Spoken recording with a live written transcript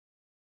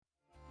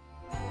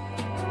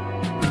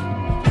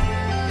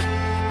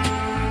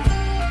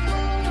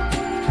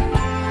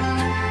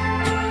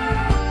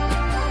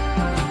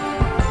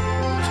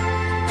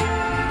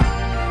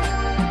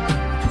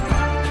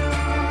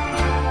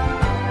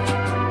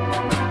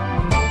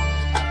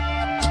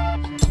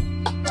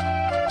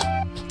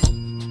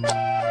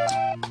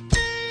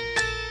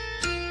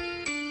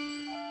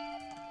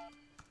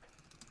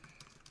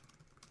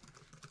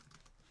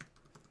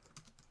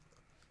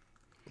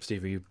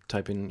Steve, are you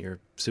typing your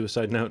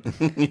suicide note?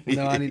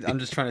 No, I'm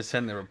just trying to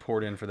send the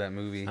report in for that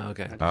movie. Oh,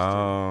 okay.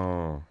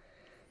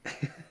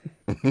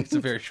 It's a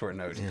very short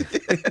note. Yeah.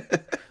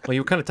 Well,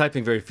 you were kind of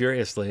typing very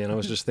furiously, and I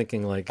was just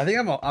thinking, like, I think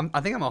I'm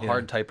a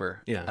hard typer.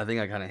 Yeah. I think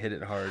I kind of hit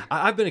it hard.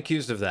 I've been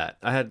accused of that.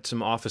 I had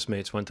some office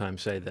mates one time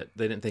say that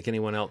they didn't think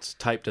anyone else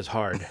typed as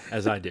hard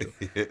as I do.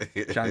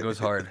 John goes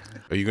hard.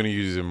 Are you going to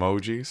use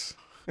emojis?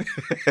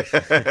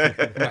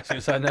 My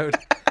suicide note.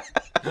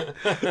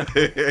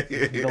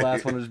 The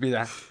last one would just be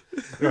that.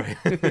 Right.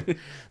 The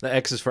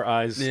X is for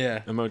eyes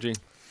emoji.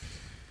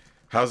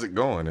 How's it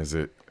going? Is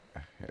it?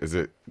 It's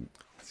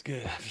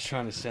good. I'm just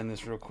trying to send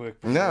this real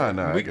quick.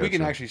 No. We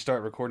can actually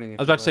start recording.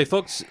 I was about to say,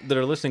 folks that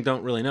are listening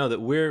don't really know that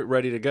we're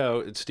ready to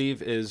go.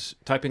 Steve is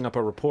typing up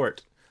a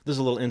report. This is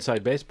a little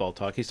inside baseball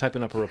talk. He's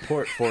typing up a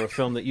report for a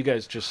film that you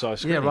guys just saw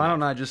screening. Yeah, Ronald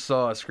and I just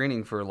saw a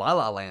screening for La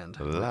La Land.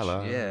 La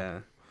La. Yeah.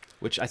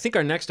 Which I think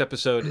our next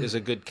episode is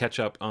a good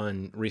catch-up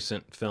on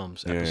recent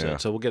films episode. Yeah.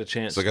 So we'll get a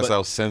chance. So I guess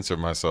I'll censor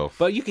myself.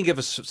 But you can give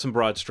us some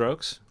broad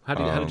strokes. How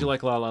did you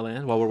like La La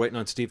Land? While we're waiting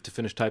on Steve to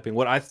finish typing,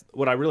 what I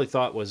really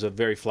thought was a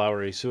very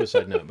flowery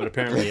suicide note, but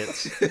apparently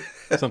it's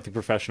something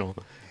professional.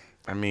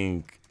 I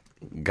mean,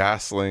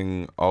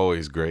 Gosling,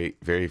 always great,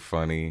 very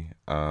funny.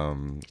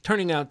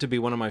 Turning out to be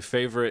one of my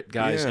favorite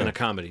guys Yeah. in a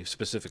comedy,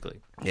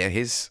 specifically. Yeah,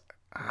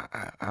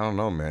 I don't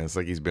know, man. It's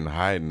like he's been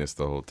hiding this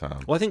the whole time.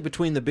 Well, I think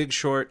between The Big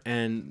Short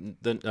and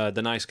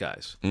the Nice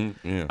Guys,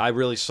 Yeah. I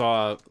really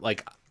saw,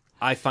 like,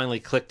 I finally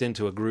clicked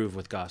into a groove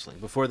with Gosling.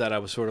 Before that, I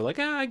was sort of like,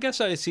 I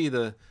guess I see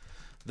the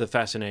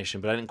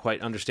fascination, but I didn't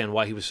quite understand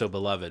why he was so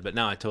beloved. But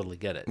now I totally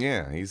get it.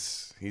 Yeah,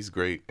 he's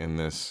great in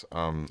this.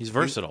 He's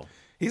versatile.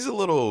 He's a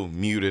little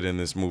muted in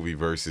this movie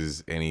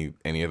versus any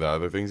of the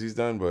other things he's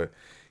done, but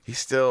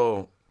he's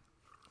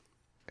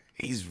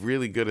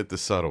really good at the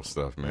subtle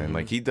stuff, man. Mm-hmm.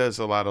 Like he does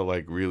a lot of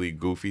like really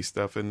goofy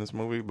stuff in this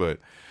movie, but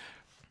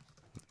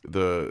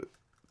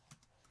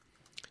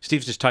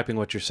Steve's just typing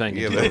what you're saying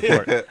into Yeah, the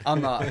report.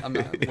 I'm not.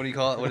 What do you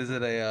call it? What is it?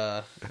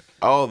 The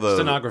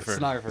Stenographer.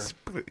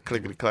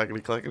 clickety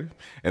clackety clackety,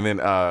 and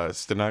then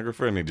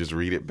stenographer, and they just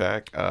read it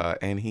back.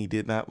 And he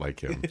did not like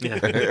him.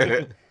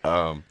 Yeah.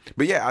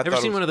 But yeah, I Ever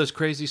thought seen one of those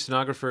crazy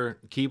stenographer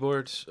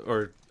keyboards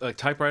or like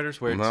typewriters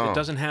where it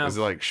doesn't have? Is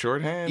it like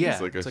shorthand? Yeah,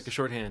 it's like a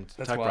shorthand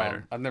That's typewriter.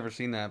 wild. I've never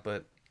seen that,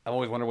 but I've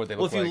always wondered what they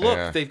Well, look if you like. look,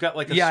 Yeah. they've got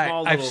like a Yeah,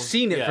 small I've little.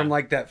 seen it from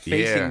like that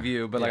facing Yeah.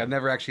 view, but like I've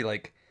never actually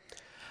like.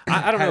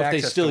 I don't know had if they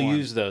access still to one.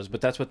 use those, but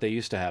that's what they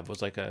used to have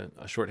was like a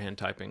shorthand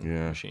typing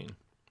Yeah. machine.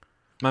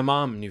 My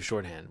mom knew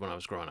shorthand when I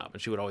was growing up,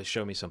 and she would always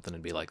show me something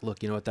and be like,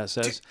 "Look, you know what that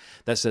says?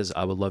 That says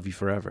I will love you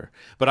forever."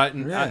 But I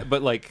couldn't tell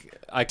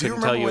you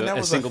remember when that a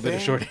was a single bit of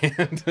thing?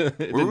 shorthand. It When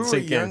we didn't were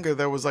sink in. younger,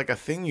 there was like a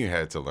thing you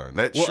had to learn.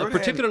 That Well, shorthand,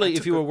 particularly I if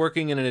took you a- were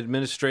working in an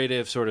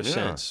administrative sort of Yeah.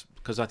 sense,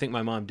 because I think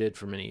my mom did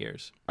for many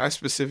years. I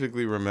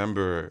specifically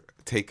remember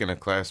taking a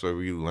class where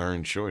we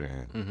learned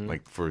shorthand, Mm-hmm.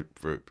 like for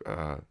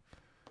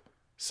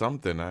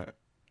something. I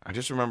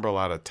just remember a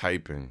lot of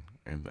typing,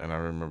 and I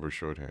remember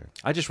shorthand.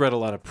 I just read a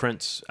lot of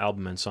Prince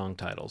album and song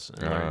titles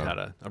and learned how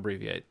to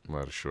abbreviate. A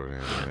lot of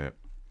shorthand in it.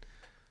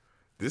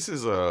 This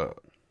is a.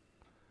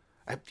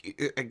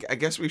 I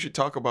guess we should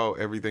talk about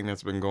everything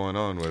that's been going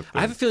on with.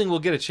 I have a feeling we'll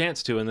get a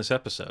chance to in this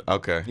episode.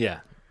 Okay.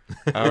 Yeah.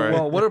 All right.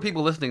 Well, what are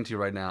people listening to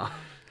right now?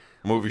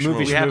 movie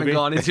movie We schmovie. haven't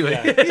gone into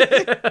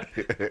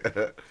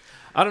it.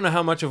 I don't know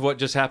how much of what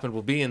just happened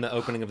will be in the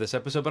opening of this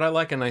episode, but I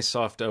like a nice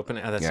soft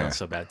opening. Oh, that sounds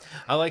so bad.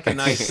 I like a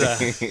nice,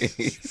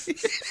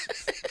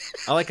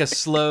 I like a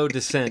slow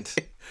descent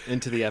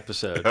into the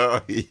episode. Oh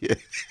yeah.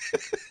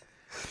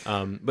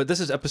 But this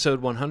is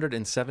episode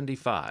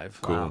 175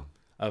 Cool.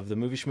 of the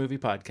Movie Schmovie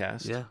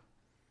podcast. Yeah.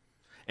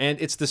 And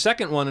it's the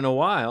second one in a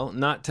while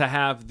not to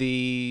have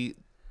the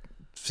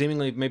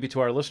seemingly, maybe to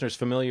our listeners,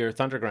 familiar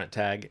Thundergrunt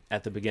tag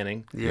at the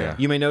beginning. Yeah.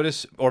 You may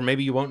notice, or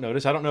maybe you won't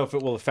notice. I don't know if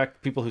it will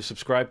affect people who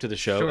subscribe to the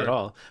show Sure. at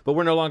all. But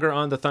we're no longer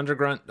on the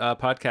Thundergrunt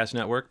podcast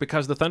network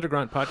because the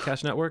Thundergrunt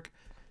podcast network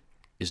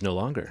is no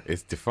longer.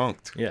 It's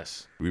defunct.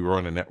 Yes. We were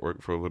on the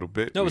network for a little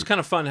bit. No, it was kind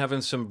of fun having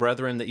some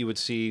brethren that you would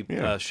see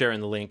Yeah. sharing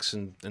the links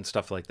and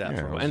stuff like that. Yeah,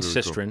 for a it while. was And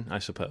really cool. sistren, I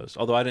suppose.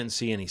 Although I didn't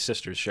see any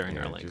sisters sharing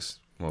Yeah, our links. just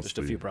Just a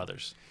mostly- few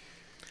brothers.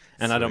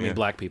 And I So, don't mean yeah.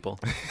 black people.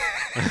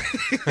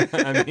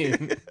 I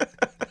mean,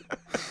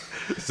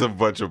 It's a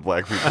bunch of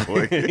black people.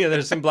 Like, yeah,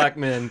 there's some black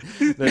men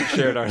that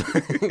shared our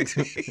links.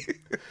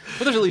 But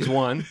there's at least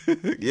one,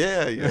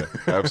 yeah,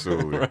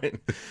 absolutely. right?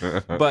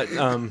 But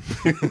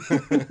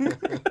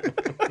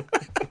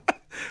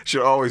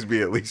Should always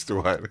be at least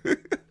one.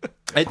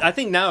 I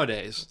think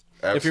nowadays,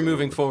 if you're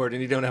moving Absolutely. forward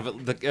and you don't have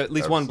at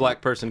least one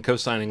black person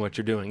co-signing what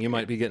you're doing, you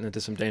might be getting into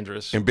some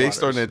dangerous And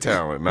based on waters. their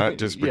talent, not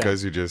just Yeah.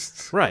 because you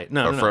just Right?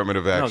 No,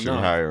 affirmative no, no. action No,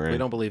 no. hiring. We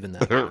don't believe in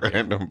that.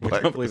 Random We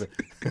black don't believe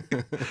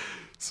it.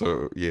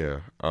 So yeah,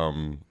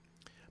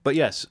 But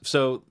yes,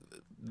 so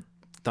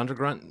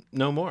Thundergrunt,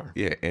 no more.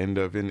 Yeah, end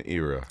of an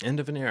era. End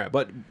of an era.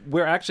 But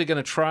we're actually going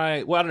to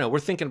try. Well, I don't know. We're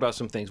thinking about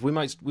some things. You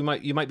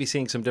might be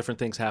seeing some different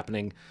things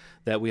happening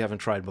that we haven't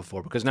tried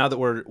before. Because now that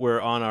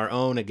we're on our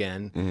own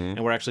again,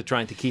 and we're actually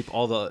trying to keep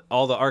all the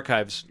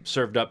archives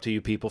served up to you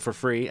people for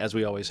free, as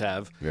we always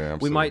have. Yeah,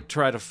 absolutely. We might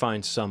try to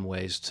find some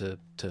ways to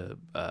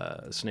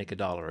snake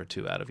 $1 or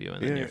 $2 out of you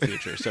in the near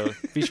future. So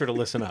be sure to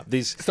listen up.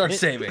 Start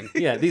saving.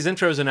 Yeah, these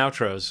intros and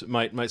outros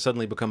might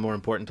suddenly become more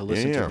important to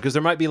listen Yeah. to because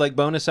there might be like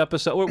bonus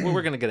episodes.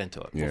 We're going to get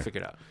into it. Yeah. We'll figure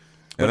it out.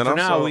 And But then for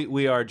now, also-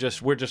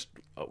 we're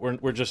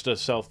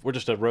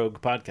just a rogue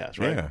podcast,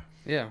 right? Yeah,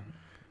 Yeah.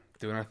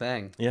 Doing our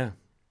thing. Yeah.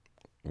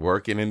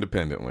 working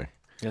independently.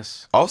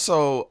 Yes.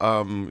 Also,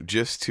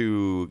 just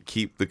to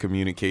keep the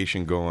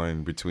communication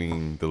going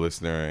between the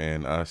listener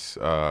and us,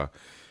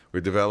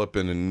 we're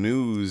developing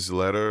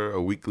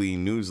a weekly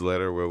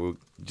newsletter where we'll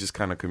just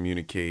kind of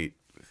communicate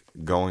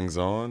goings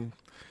on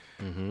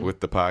with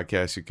the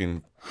podcast. You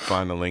can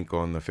find the link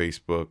on the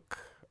Facebook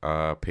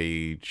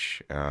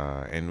page,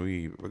 and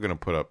we're gonna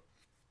put up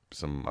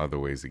some other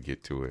ways to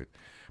get to it.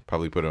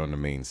 Probably put it on the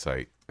main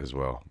site as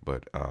well.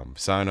 But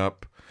sign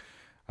up.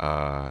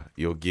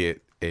 You'll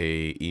get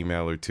a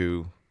email or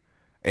two,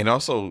 and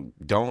also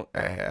don't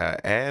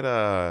add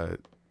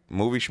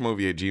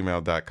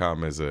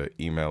movieschmovie@gmail.com as a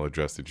email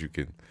address that you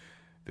can.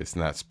 It's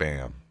not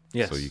spam.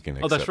 Yes. So you can.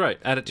 Oh, that's accept- right.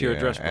 Add it to your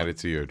address book. Add it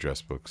to your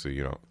address book so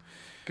you don't.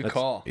 Good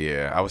call.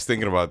 Yeah, I was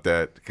thinking about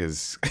that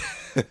because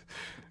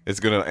it's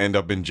gonna end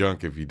up in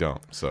junk if you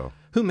don't. So.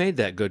 Who made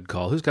that good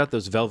call? Who's got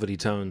those velvety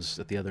tones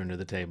at the other end of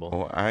the table?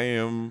 Oh, I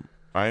am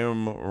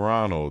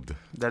Ronald.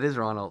 That is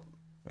Ronald.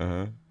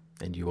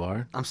 And you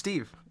are? I'm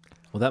Steve.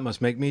 Well, that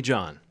must make me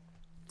John.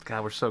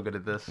 God, we're so good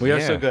at this. We are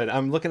Yeah. so good.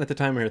 I'm looking at the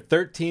timer here.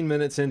 13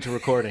 minutes into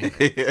recording.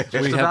 we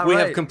about have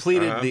right.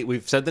 completed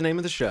we've said the name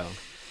of the show.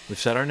 We've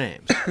said our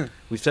names.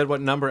 We've said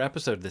what number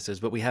episode this is,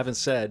 but we haven't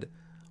said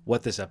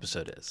what this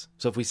episode is.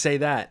 So if we say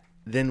that,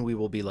 then we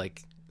will be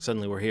like,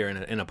 suddenly we're here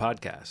in a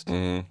podcast.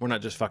 We're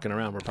not just fucking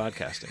around, we're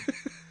podcasting.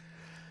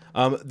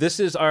 This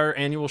is our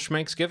annual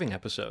Schmanksgiving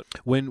episode.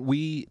 When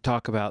we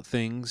talk about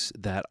things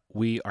that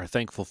we are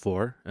thankful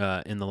for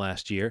in the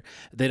last year,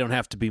 they don't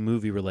have to be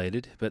movie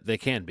related, but they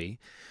can be.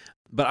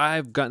 But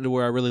I've gotten to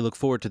where I really look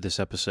forward to this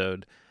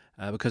episode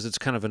because it's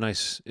kind of a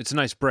nice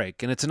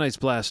break, and it's a nice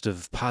blast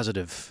of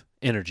positive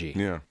energy.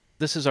 Yeah.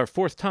 This is our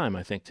fourth time,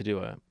 I think, to do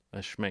a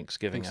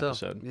Schmanksgiving think so.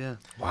 episode. Yeah.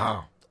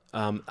 Wow.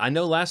 I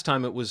know last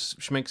time it was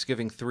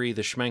Schmanksgiving 3,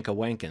 the Schmanka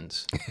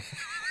Wankins.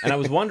 And I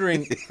was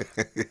wondering,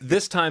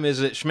 this time is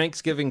it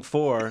Schmanksgiving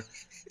 4,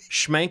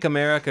 Schmank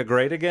America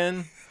Great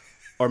Again,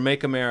 or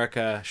Make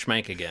America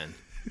Schmank Again?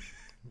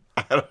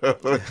 I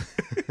don't know.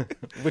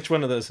 Which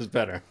one of those is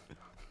better?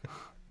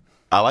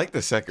 I like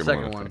the second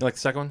Second one. one. You like the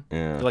second one?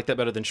 Yeah. You like that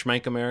better than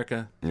Schmank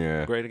America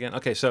Yeah. Great Again?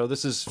 Okay, so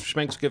this is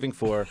Schmanksgiving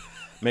 4,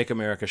 Make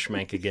America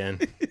Schmank Again.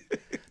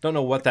 Don't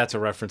know what that's a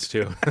reference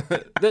to.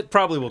 That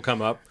probably will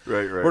come up.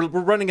 Right. We're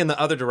running in the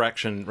other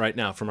direction right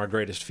now from our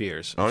greatest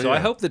fears. Oh, so yeah. I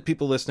hope that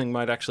people listening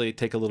might actually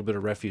take a little bit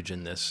of refuge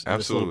in this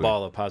Absolutely. little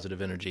ball of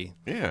positive energy.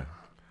 Yeah.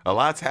 A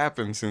lot's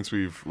happened since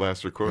we've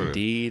last recorded.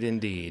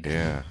 Indeed.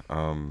 Yeah.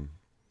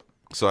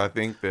 So I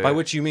think that By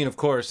which you mean, of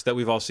course, that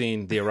we've all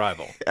seen The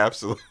Arrival.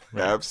 absolutely,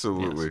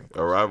 absolutely,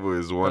 Arrival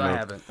is one But I of.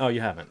 haven't. Oh,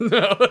 you haven't.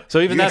 So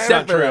even You that's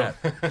not haven't?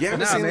 true. You haven't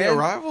Nah, seen man. The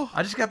Arrival?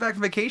 I just got back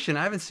from vacation.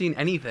 I haven't seen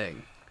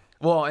anything.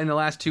 Well, in the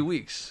last 2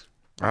 weeks.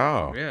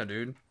 Oh, Yeah,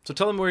 dude. So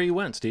tell them where you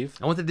went, Steve.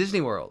 I went to Disney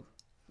World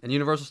and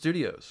Universal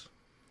Studios.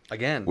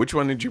 Again. which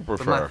one did you with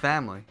my prefer?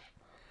 family.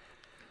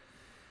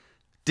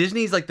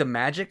 Disney's like the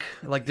magic.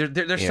 Like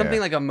there's Yeah. something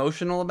like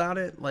emotional about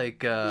it.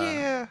 Like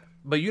Yeah,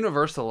 But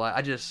Universal,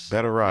 I just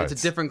Better rides.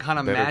 It's a different kind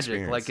of Better magic.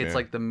 experience, Like it's yeah.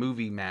 like the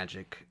movie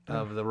magic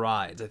of the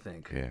rides. I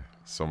think yeah,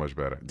 so much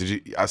better. Did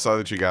you? I saw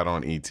that you got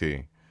on ET.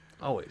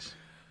 always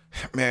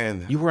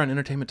Man, You were on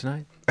Entertainment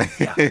Tonight?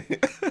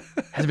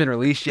 hasn't been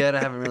released yet. I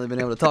haven't really been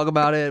able to talk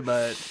about it,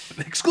 but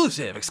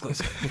exclusive.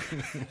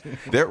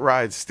 that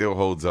ride still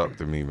holds up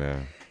to me,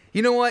 man.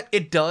 You know what?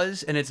 It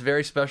does, and it's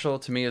very special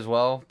to me as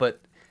well.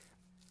 But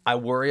I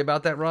worry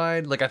about that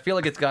ride. Like I feel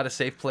like it's got a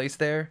safe place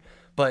there,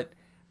 but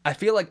I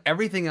feel like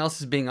everything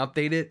else is being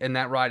updated, and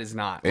that ride is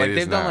not. Like is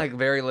they've done not. like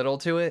very little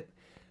to it,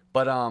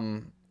 but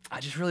I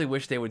just really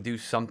wish they would do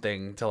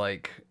something to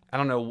like. I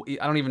don't know.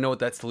 I don't even know what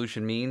that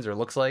solution means or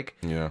looks like.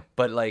 Yeah,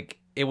 But like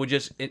it would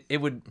just it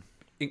would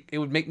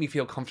make me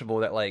feel comfortable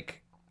that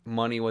like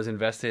money was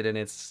invested and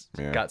it's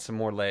Yeah. got some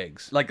more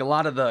legs. Like a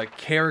lot of the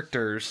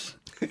characters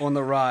on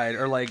the ride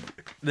are like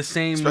the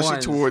same especially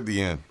ones. toward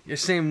the end. The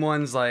same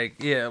ones like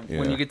when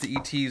Yeah. you get to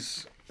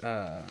ET's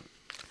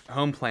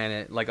home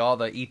planet, like all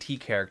the ET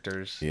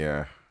characters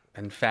Yeah,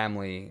 and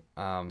family.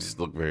 just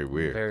look very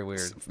weird. Very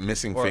weird.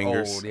 Missing Or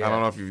fingers. old, I yeah.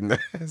 don't know if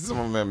you've. Some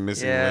of them have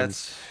missing Yeah,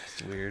 limbs.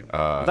 it's weird.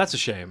 Well, that's a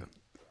shame.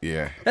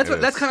 Yeah, That's it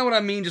that's is. kind of what I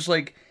mean. Just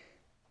like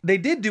they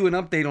did do an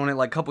update on it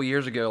like a couple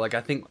years ago. Like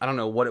I don't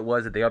know what it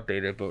was that they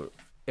updated, but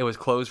it was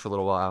closed for a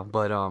little while.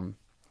 But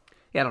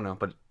yeah, I don't know.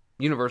 But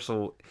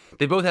Universal,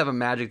 they both have a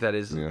magic that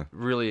is Yeah.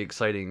 really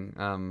exciting.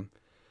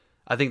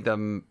 I think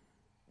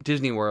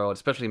Disney World,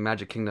 especially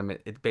Magic Kingdom,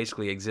 it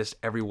basically exists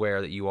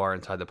everywhere that you are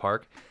inside the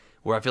park.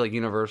 Where I feel like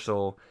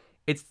Universal,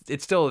 it's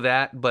still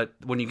that, but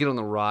when you get on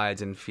the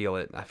rides and feel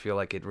it, I feel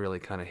like it really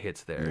kind of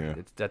hits there.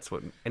 Yeah.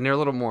 And they're a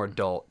little more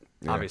adult,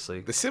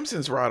 obviously. The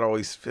Simpsons ride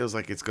always feels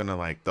like it's gonna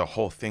like the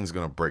whole thing's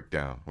gonna break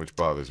down, which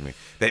bothers me.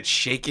 That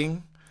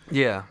shaking,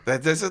 Yeah.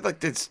 that's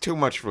like it's too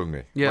much for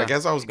me. Yeah. Like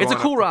as I was going, it's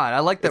a cool ride. I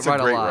like that it's ride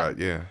a great lot. ride.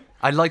 Yeah.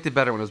 I liked it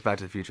better when it was Back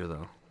to the Future,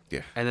 though.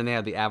 Yeah. And then they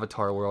had the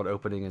Avatar World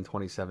opening in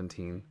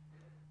 2017,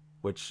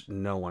 which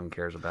no one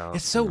cares about.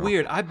 It's so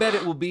weird. I bet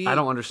it will be. I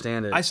don't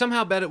understand it. I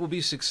somehow bet it will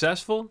be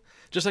successful,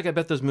 just like I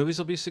bet those movies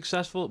will be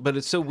successful. But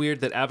it's so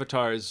weird that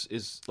Avatar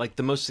is like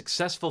the most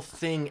successful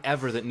thing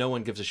ever that no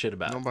one gives a shit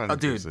about. Nobody Oh,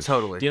 dude, gives a-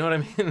 totally. Do you know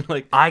what I mean?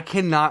 Like, I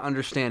cannot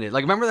understand it.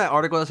 Like, remember that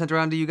article I sent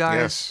around to you guys?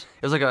 Yes.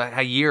 It was like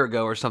a year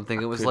ago or something.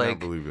 It was Could not like,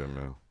 believe that,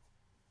 man.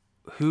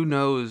 who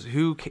knows?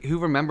 Who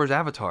remembers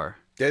Avatar?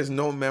 There's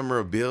no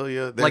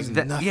memorabilia. There's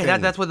Like, nothing. yeah,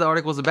 that's what the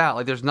article was about.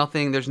 Like, there's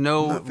nothing. There's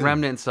no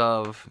remnants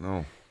of.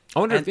 No. I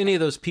wonder if any of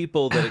those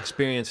people that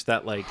experienced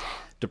that like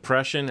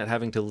depression at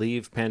having to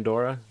leave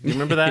Pandora. You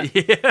remember that?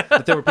 Yeah.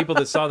 That there were people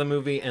that saw the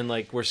movie and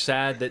like were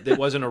sad that it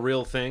wasn't a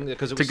real thing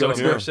because it was so go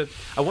to. immersive.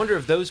 I wonder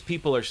if those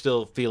people are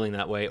still feeling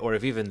that way, or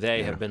if even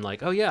they have been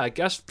like, "Oh yeah, I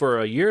guess for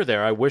a year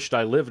there, I wished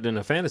I lived in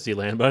a fantasy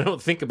land, but I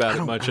don't think about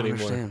it much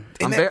anymore."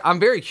 Understand. I'm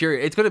very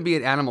curious. It's going to be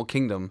at Animal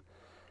Kingdom.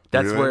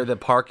 That's Really? where the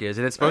park is,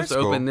 and it's supposed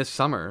That's to open cool. this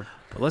summer.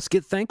 Well, let's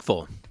get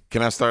thankful.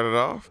 Can I start it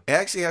off? It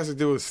actually has to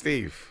do with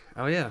Steve.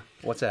 Oh yeah,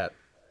 what's that?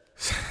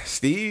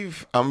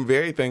 Steve, I'm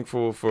very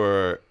thankful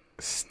for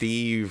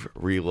Steve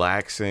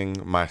relaxing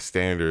my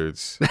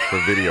standards for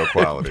video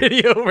quality.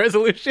 Video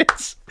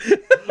resolutions.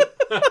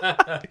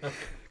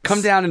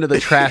 Come down into the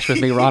trash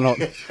with me, Ronald.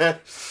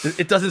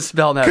 It doesn't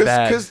smell that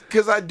bad.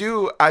 Because I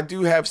do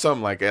have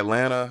something like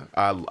Atlanta.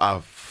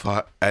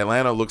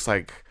 Atlanta looks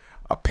like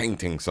a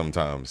painting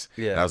sometimes.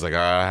 Yeah. And I was like, all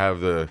right, I have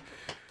the.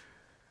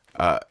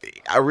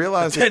 I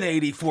realized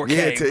 1080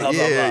 4K. blah, blah, blah.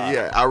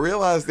 yeah. I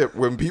realized that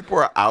when people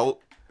are out,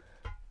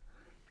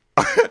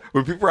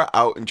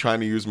 and trying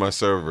to use my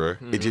server,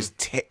 it just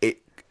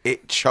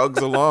it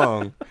chugs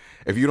along.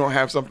 If you don't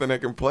have something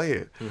that can play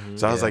it,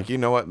 so I was like, you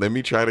know what? Let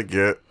me try to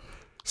get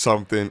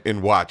something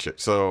and watch it.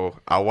 So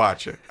I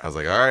watch it. I was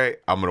like, all right,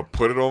 I'm gonna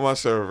put it on my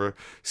server,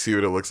 see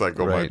what it looks like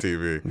on my Right.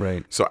 TV.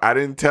 Right. So I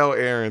didn't tell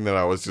Erin that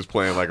I was just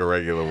playing like a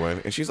regular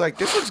one, and she's like,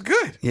 this looks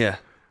good. Yeah,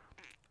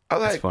 I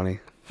was that's like, funny.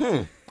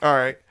 all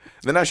right.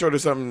 Then I showed her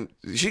something.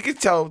 She could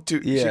tell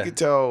too. She Yeah. could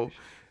tell.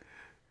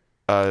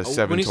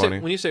 720.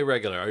 When you say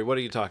regular, what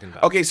are you talking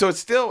about? Okay, so it's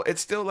still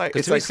like Because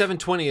it's to me, like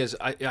 720 is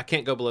I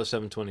can't go below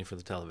 720 for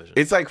the television.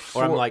 it's like or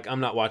four,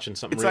 I'm not watching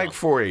something. it's real. like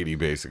 480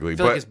 basically.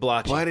 feel but like it's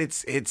blotchy. but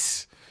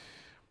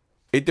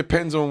it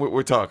depends on what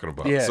we're talking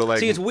about. Yeah. So like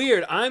See, it's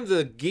weird. I'm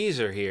the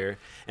geezer here,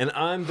 and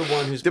I'm the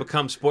one who's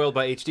become spoiled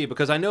by HD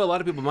because I know a lot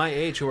of people my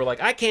age who are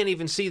like, I can't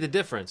even see the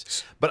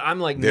difference. But I'm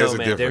like, There's no, a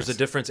man, there's difference. a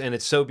difference, and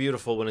it's so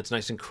beautiful when it's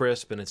nice and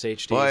crisp and it's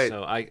HD. But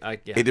so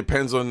yeah. it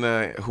depends on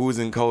who's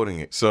encoding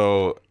it.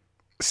 So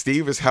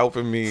Steve is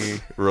helping me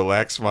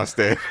relax my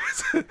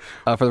standards. For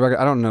the record,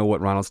 I don't know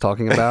what Ronald's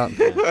talking about.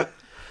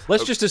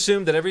 Let's just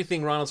assume that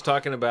everything Ronald's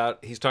talking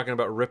about, he's talking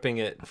about ripping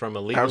it from a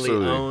legally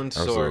Absolutely. owned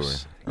Absolutely.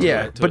 source.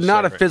 Yeah, to but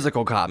not a server.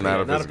 physical copy.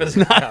 Not a Not a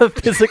physical. physical. Not a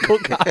physical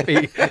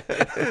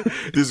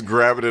copy. Just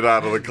grabbing it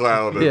out of the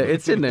cloud. Yeah,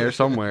 it's in there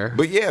somewhere.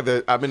 But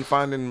yeah, I've been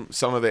finding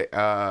some of the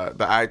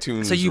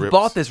iTunes. So you rips.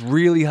 bought this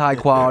really high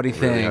quality Really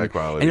thing, high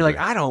quality and you're like,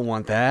 thing. I don't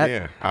want that.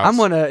 Yeah, I'm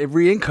gonna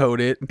re-encode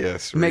it,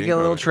 Yes, make it a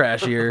little re-encode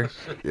trashier,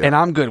 Yeah. and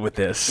I'm good with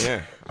this.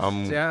 Yeah,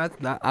 Yeah,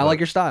 I like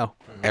your style.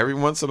 every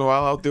once in a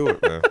while I'll do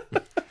it, man.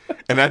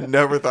 And I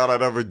never thought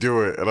I'd ever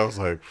do it. And I was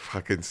like,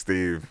 fucking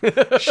Steve,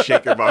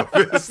 shaking my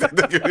fist.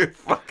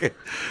 Fucking.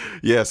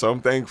 Yeah, so I'm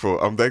thankful.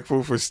 I'm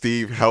thankful for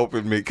Steve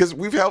helping me. Because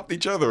we've helped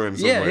each other in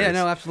some Yeah, ways. yeah,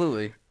 no,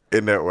 absolutely.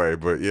 In that way,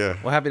 but yeah.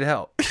 Well, happy to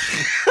help.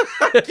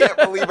 I can't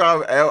believe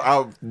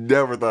I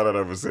never thought I'd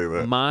ever say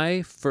that.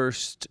 My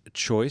first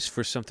choice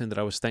for something that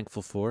I was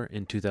thankful for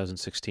in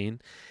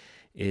 2016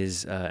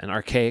 is an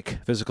archaic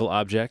physical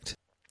object.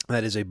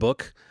 That is a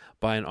book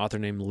by an author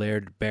named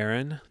Laird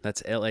Barron.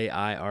 That's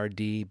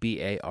LairdBarron.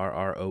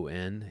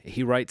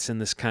 He writes in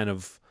this kind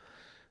of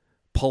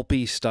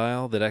pulpy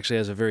style that actually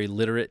has a very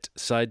literate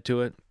side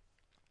to it.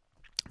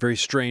 Very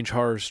strange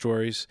horror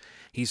stories.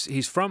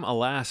 He's from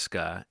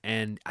Alaska,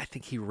 and I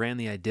think he ran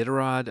the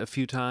Iditarod a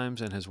few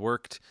times and has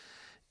worked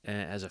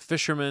as a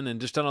fisherman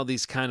and just done all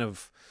these kind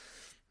of,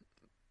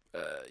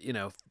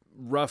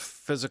 rough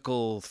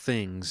physical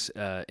things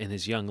in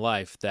his young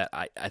life that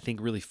I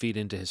think really feed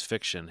into his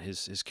fiction.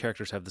 His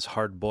characters have this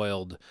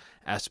hard-boiled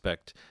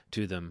aspect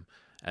to them.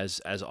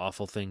 As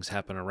awful things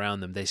happen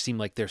around them, they seem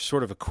like they're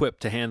sort of equipped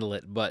to handle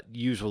it, but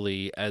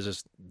usually, as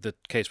is the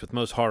case with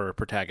most horror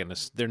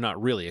protagonists, they're not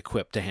really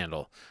equipped to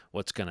handle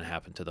what's going to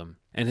happen to them.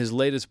 And his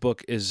latest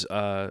book is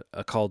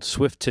called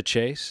Swift to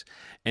Chase,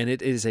 and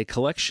it is a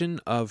collection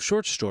of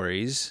short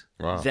stories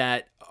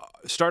that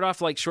start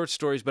off like short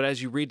stories, but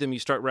as you read them, you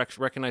start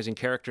recognizing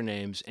character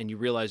names, and you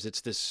realize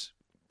it's this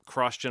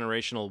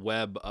cross-generational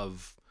web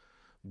of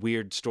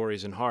weird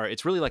stories in horror.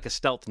 It's really like a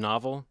stealth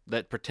novel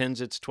that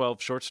pretends it's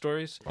 12 short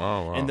stories. Oh,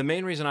 wow. And the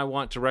main reason I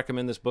want to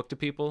recommend this book to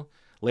people,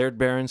 Laird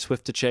Barron,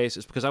 Swift to Chase,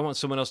 is because I want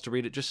someone else to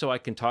read it just so I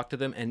can talk to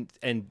them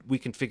and we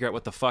can figure out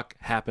what the fuck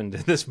happened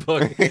in this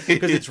book.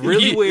 Because it's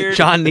really weird.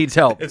 John needs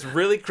help. It's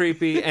really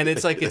creepy, and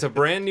it's like it's a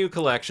brand new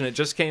collection. It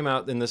just came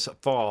out in this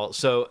fall.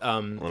 So,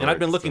 and I've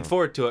been looking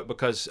forward to it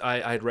because I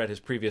had read his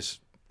previous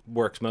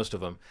works, most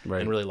of them,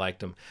 and really liked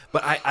them.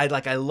 But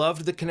I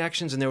loved the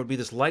connections, and there would be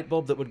this light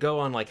bulb that would go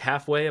on like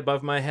halfway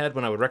above my head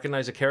when I would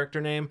recognize a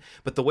character name.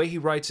 But the way he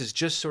writes is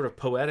just sort of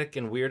poetic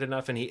and weird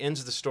enough, and he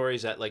ends the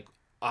stories at like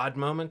odd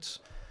moments,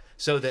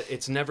 so that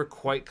it's never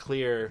quite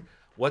clear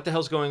what the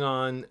hell's going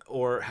on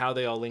or how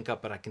they all link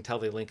up, but I can tell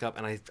they link up,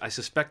 and I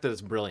suspect that it's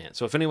brilliant.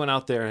 So if anyone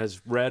out there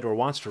has read or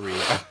wants to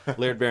read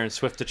Laird Barron's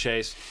Swift to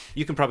Chase,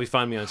 you can probably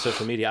find me on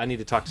social media. I need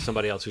to talk to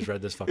somebody else who's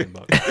read this fucking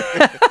book.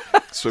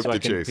 Swift so I to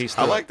can Chase. piece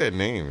I through like that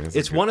name.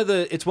 It's one of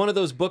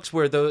those books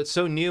where, though it's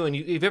so new, and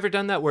you've ever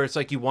done that where it's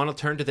like you want to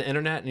turn to the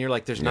internet and you're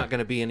like, there's not going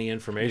to be any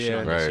information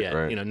on this yet.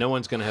 Right. You know, no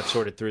one's going to have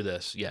sorted through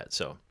this yet.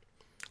 So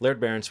Laird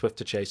Barron, Swift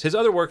to Chase. His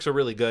other works are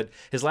really good.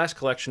 His last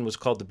collection was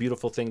called The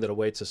Beautiful Thing That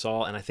Awaits Us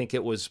All, and I think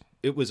it was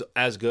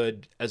as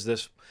good as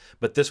this.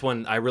 But this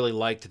one, I really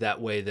liked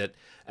that way, that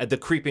at the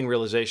creeping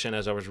realization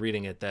as I was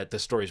reading it that the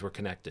stories were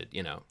connected,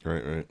 you know.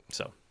 Right.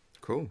 So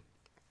Cool.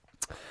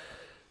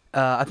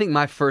 I think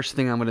my first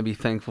thing I'm going to be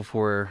thankful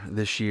for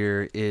this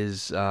year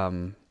is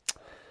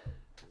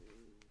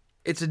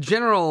it's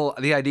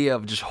the idea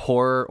of just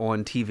horror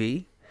on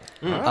TV.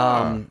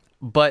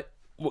 But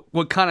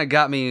what kind of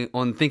got me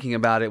on thinking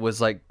about it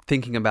was like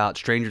thinking about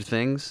Stranger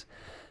Things.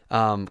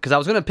 Because I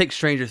was going to pick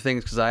Stranger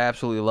Things because I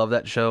absolutely love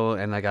that show,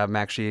 and like I'm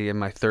actually in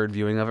my third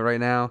viewing of it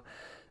right now,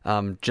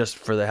 just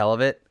for the hell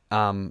of it.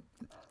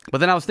 But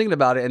then I was thinking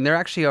about it, and there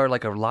actually are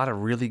like a lot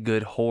of really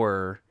good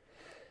horror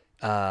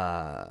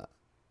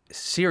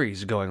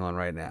series going on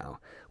right now,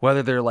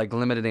 whether they're like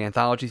limited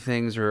anthology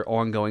things or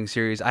ongoing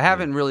series. I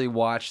haven't really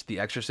watched The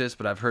Exorcist,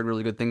 but I've heard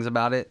really good things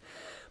about it.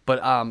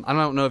 But I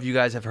don't know if you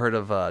guys have heard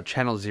of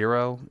Channel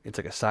Zero. It's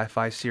like a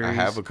sci-fi series. I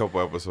have a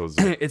couple episodes.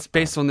 It's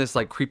based on this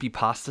like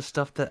creepypasta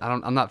stuff that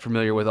I'm not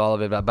familiar with all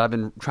of it, but I've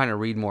been trying to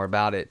read more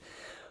about it.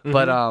 Mm-hmm.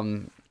 But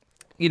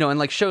you know, and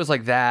like shows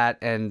like that,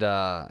 and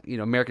you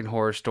know, American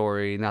Horror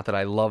Story. Not that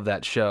I love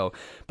that show,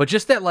 but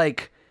just that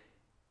like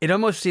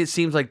it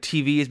seems like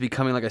TV is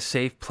becoming like a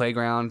safe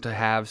playground to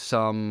have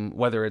some,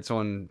 whether it's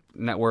on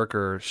network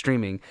or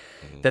streaming,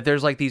 that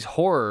there's like these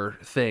horror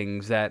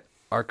things that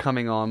are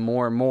coming on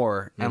more and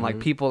more, and like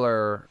people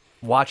are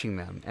watching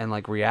them and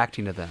like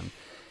reacting to them,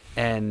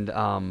 and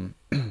I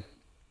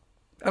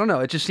don't know.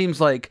 It just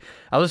seems like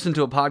I listened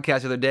to a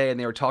podcast the other day, and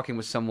they were talking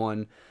with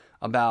someone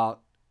about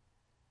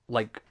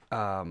like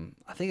I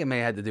think it may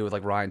have had to do with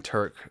like Ryan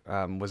Turk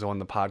was on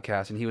the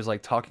podcast, and he was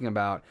like talking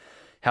about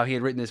how he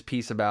had written this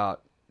piece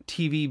about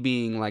TV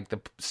being like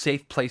the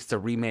safe place to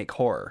remake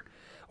horror,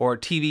 or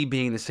TV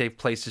being the safe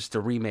place just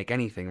to remake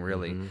anything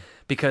really,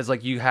 because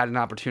like you had an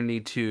opportunity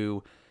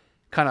to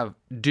kind of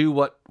do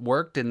what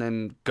worked and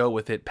then go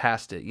with it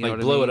past it. You know what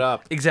blow I mean? it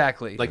up.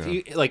 Exactly.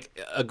 Like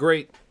a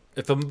great,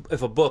 if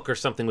a book or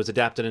something was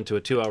adapted into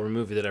a 2-hour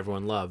movie that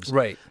everyone loves,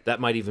 right, that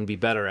might even be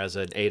better as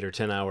an 8 or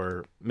 10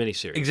 hour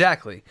miniseries.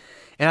 Exactly.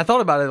 And I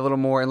thought about it a little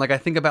more, and like I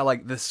think about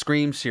like the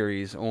Scream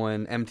series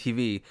on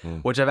MTV,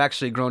 which I've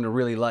actually grown to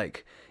really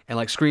like. And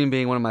like Scream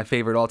being one of my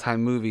favorite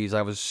all-time movies,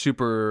 I was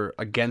super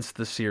against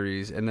the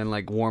series, and then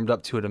like warmed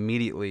up to it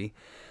immediately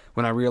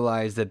when I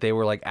realized that they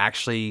were like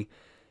actually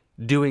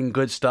doing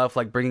good stuff,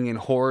 like bringing in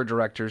horror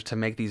directors to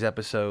make these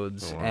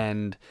episodes.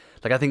 And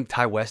like I think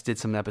Ty West did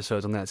some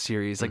episodes on that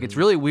series. Like it's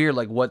really weird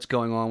like what's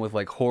going on with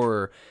like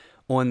horror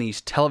on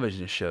these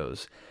television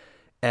shows.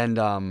 And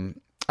I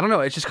don't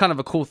know, it's just kind of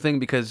a cool thing,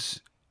 because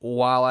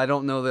while I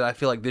don't know that I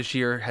feel like this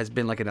year has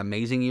been like an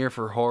amazing year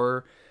for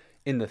horror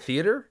in the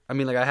theater, I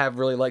mean, like I have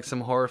really liked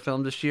some horror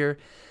films this year,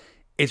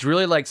 it's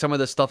really like some of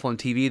the stuff on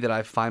TV that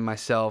I find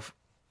myself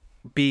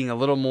being a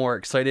little more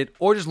excited,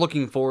 or just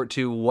looking forward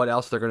to what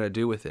else they're going to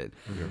do with it.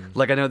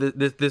 Like I know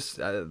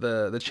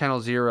the Channel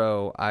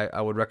Zero,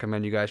 I would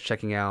recommend you guys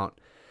checking out.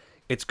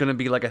 It's going to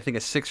be like I think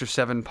a 6 or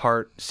 7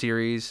 part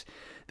series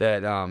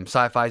that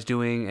Sci-Fi's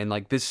doing, and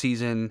like this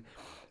season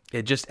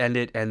it just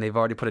ended, and they've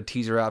already put a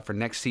teaser out for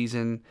next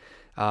season,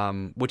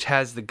 which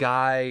has the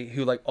guy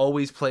who like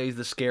always plays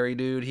the scary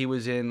dude. He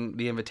was in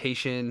The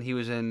Invitation. He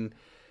was in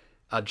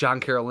John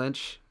Carroll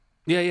Lynch.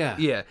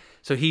 Yeah.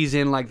 So he's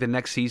in like the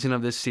next season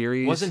of this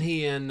series. Wasn't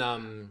he in?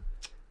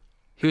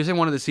 He was in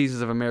one of the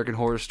seasons of American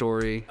Horror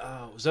Story.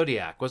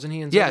 Zodiac. Wasn't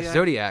he in Zodiac? Yeah,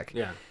 Zodiac.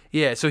 Yeah.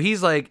 Yeah. So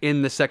he's like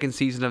in the second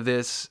season of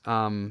this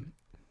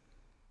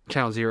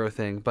Channel Zero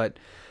thing. But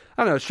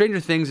I don't know. Stranger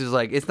Things is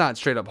like, it's not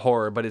straight up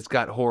horror, but it's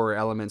got horror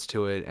elements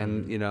to it,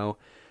 and you know,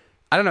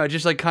 I don't know. It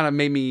just like kind of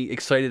made me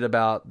excited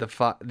about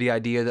the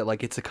idea that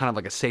like it's a kind of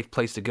like a safe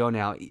place to go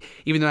now,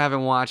 even though I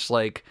haven't watched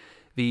like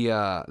the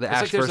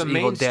Ash vs.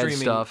 Evil Dead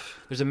stuff.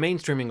 There's a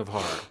mainstreaming of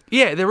horror.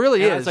 Yeah, there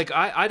really is. It's like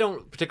I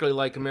don't particularly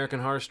like American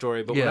Horror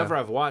Story, but whenever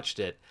I've watched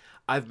it,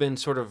 I've been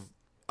sort of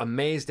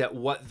amazed at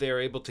what they're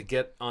able to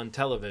get on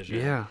television.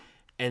 Yeah.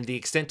 And the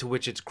extent to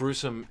which it's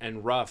gruesome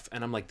and rough.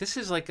 And I'm like, this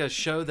is like a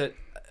show that,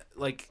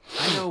 like,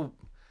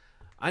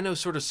 I know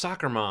sort of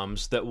soccer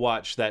moms that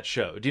watch that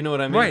show. Do you know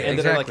what I mean? Right, and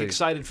that are like exactly.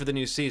 excited for the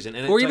new season.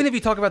 And Or it's even like, if you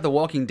talk about The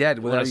Walking Dead,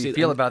 whatever you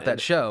feel about that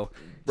show,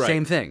 Right.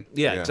 same thing.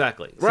 Yeah, Yeah.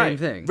 exactly. Same Right.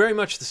 thing. Very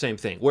much the same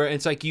thing. Where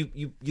it's like you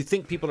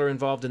think people are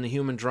involved in the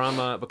human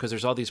drama because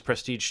there's all these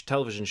prestige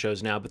television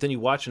shows now, but then you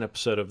watch an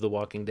episode of The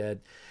Walking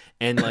Dead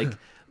and like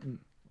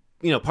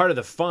part of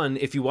the fun,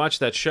 if you watch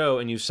that show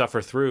and you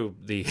suffer through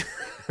the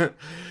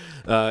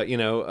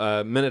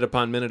minute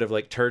upon minute of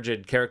like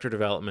turgid character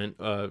development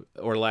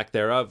or lack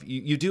thereof,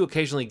 you do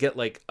occasionally get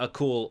like a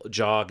cool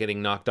jaw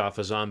getting knocked off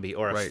a zombie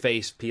or a Right.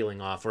 face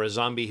peeling off or a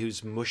zombie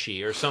who's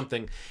mushy or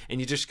something, and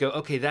you just go,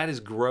 okay, that is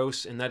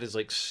gross and that is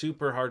like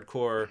super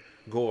hardcore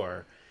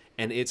gore,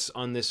 and it's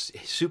on this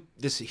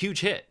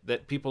huge hit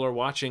that people are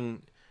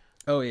watching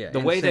Oh yeah. the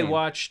way they insane.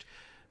 watched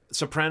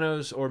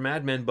Sopranos or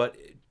Mad Men, but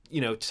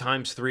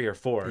times 3 or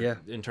 4 Yeah.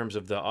 in terms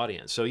of the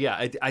audience. So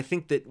yeah, I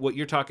think that what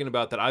you're talking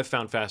about that I've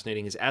found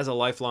fascinating is, as a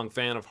lifelong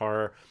fan of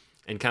horror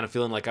and kind of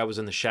feeling like I was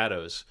in the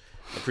shadows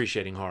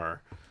appreciating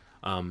horror,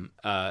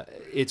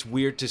 it's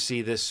weird to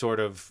see this sort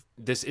of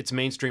it's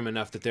mainstream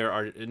enough that there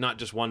are not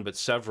just one but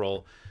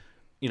several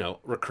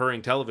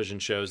recurring television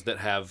shows that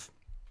have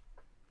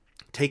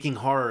taking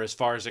horror as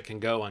far as it can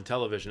go on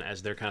television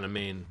as their kind of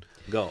main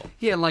goal.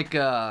 Yeah, like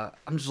I'm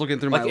just looking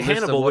through my Like list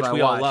Hannibal, of what which I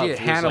we all watched. loved, Yeah,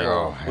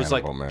 Hannibal. was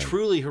Hannibal, like man.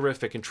 truly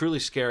horrific and truly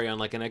scary on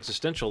like an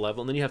existential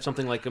level. And then you have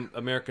something like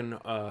American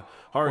Horror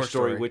Story,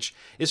 Story. which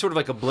is sort of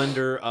like a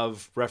blender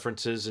of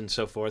references and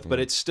so forth. But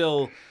it's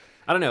still,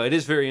 I don't know, it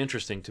is very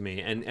interesting to me.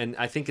 And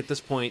I think at this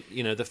point,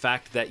 the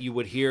fact that you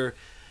would hear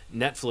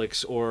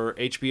Netflix or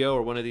HBO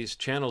or one of these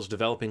channels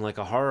developing like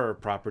a horror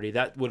property,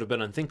 that would have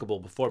been unthinkable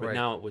before. But Right.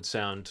 now it would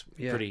sound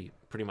Yeah. pretty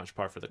much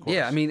par for the course.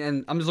 Yeah, I mean,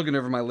 and I'm just looking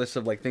over my list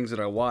of like things that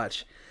I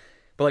watch.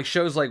 But like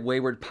shows like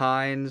Wayward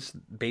Pines,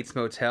 Bates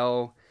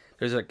Motel.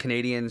 There's a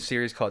Canadian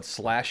series called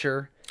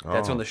Slasher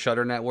that's Oh. on the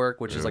Shudder Network,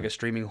 which is like a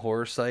streaming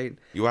horror site.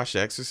 You watch The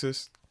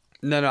Exorcist?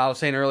 No, I was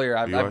saying earlier,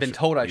 I've watch been it?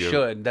 told I Yeah.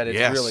 should, that it's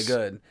Yes. really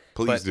good.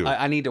 Please but do.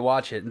 I need to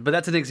watch it. But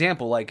that's an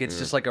example. Like, it's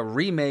just like a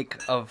remake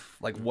of,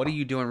 like, what are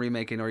you doing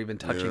remaking or even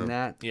touching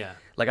that? Yeah.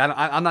 Like,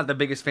 I'm not the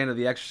biggest fan of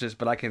The Exorcist,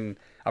 but I can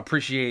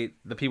appreciate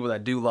the people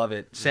that do love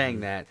it saying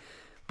that.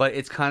 But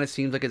it kind of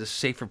seems like it's a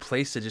safer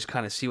place to just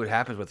kind of see what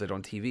happens with it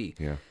on TV.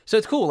 Yeah. So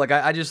it's cool. Like,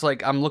 I just,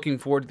 like, I'm looking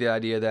forward to the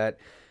idea that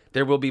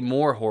there will be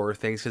more horror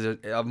things because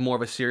of more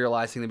of a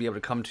serialized thing to be able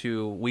to come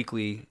to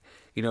weekly,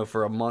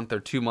 for a month or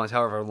 2 months,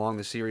 however long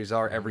the series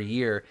are every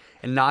year,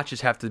 and not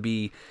just have to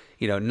be,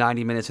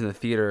 90 minutes in the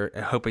theater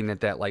and hoping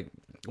that like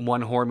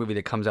one horror movie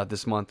that comes out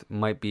this month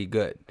might be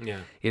good.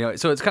 Yeah.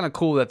 So it's kind of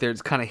cool that they're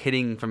kind of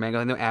hitting from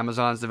angles. I know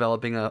Amazon's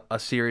developing a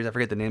series. I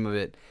forget the name of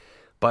it,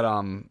 but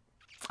I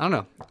don't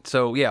know.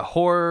 So yeah,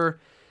 horror,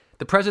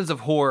 the presence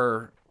of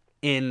horror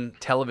in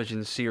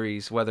television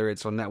series, whether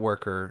it's on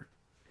network or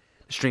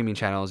streaming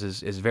channels,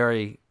 is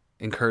very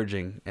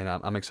encouraging, and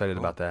I'm excited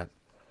about that.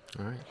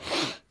 All right.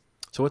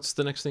 So what's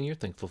the next thing you're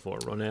thankful for,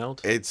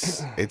 Ronald?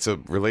 It's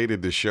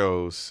related to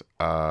shows.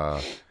 I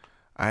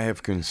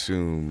have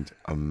consumed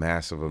a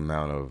massive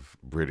amount of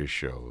British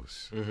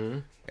shows,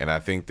 and I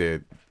think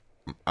that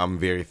I'm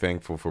very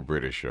thankful for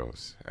British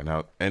shows.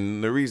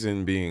 And the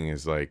reason being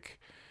is like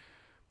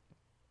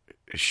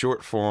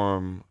short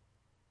form,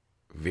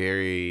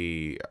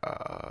 very.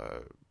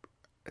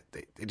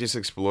 They just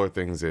explore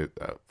things that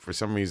for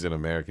some reason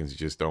Americans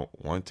just don't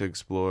want to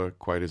explore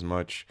quite as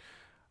much.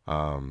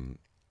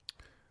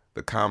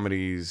 The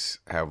comedies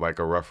have like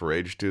a rougher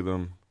edge to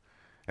them,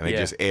 and they Yeah.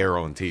 just air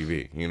on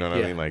TV. You know what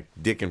I Yeah. mean? Like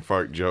dick and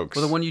fart jokes.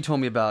 Well, the one you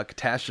told me about,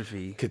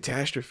 Catastrophe.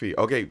 Catastrophe.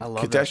 Okay, I love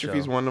that Catastrophe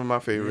is show. one of my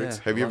favorites.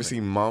 Yeah, have I you love ever it.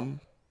 seen Mum?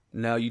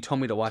 No, you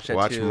told me to watch that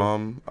Watch too.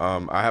 Mum.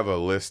 I have a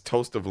list.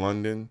 Toast of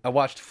London. I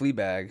watched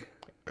Fleabag.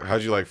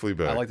 How'd you like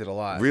Fleabag? I liked it a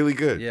lot. Really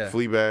good. Yeah.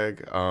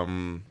 Fleabag.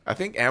 I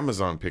think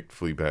Amazon picked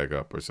Fleabag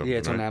up or something. Yeah,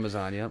 it's on right?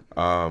 Amazon. Yep.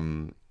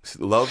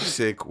 Love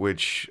Sick,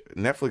 which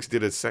Netflix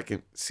did a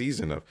second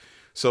season of.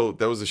 So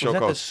there was a show Was that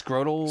called the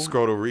Scrotal?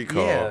 Scrotal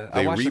Recall. Yeah,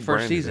 I watched the first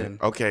rebranded season.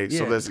 it. Okay,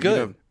 so Yeah, that's it's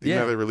good. You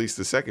know Yeah. they released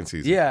the second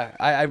season. Yeah,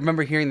 I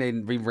remember hearing they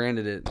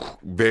rebranded it.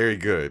 Very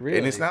good. And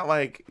Really? it's not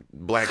like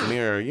Black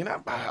Mirror.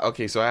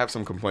 Okay, so I have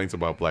some complaints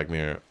about Black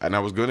Mirror, and I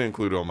was going to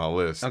include it on my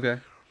list. Okay.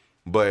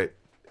 But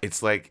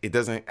it's like it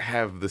doesn't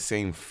have the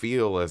same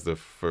feel as the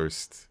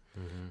first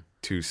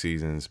two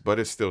seasons, but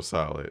it's still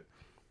solid.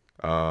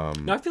 No,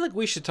 I feel like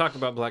we should talk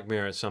about Black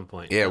Mirror at some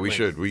point. Yeah, At we length.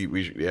 should.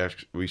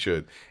 We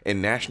should. And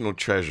National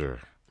Treasure.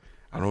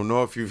 I don't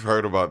know if you've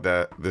heard about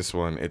this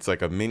one. It's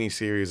like a mini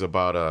series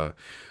about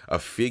a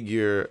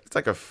figure. It's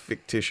like a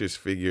fictitious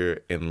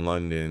figure in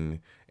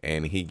London,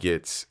 and he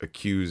gets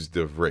accused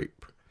of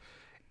rape.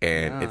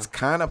 And it's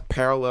kind of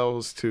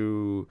parallels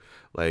to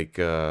like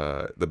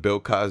the Bill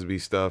Cosby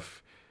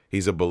stuff.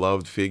 He's a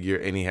beloved figure,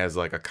 and he has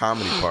like a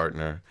comedy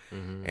partner,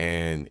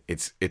 and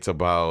it's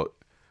about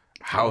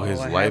how his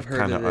I have life heard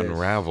kind of of this.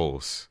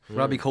 unravels.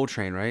 Robbie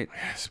Coltrane, right?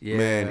 Yeah.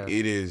 Man,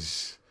 it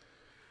is.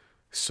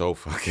 so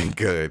fucking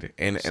good.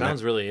 And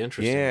Sounds really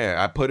interesting. Yeah,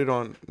 I put it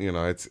on.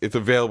 It's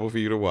available for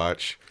you to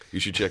watch. You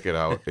should check it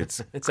out.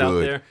 It's It's good. out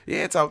there?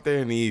 Yeah, it's out there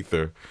in the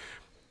ether.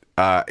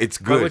 It's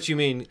By good. which you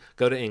mean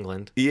go to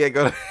England, Yeah,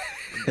 go.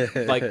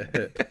 like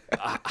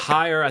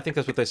hire. I think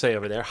that's what they say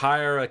over there.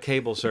 Hire a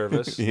cable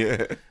service,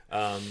 Yeah.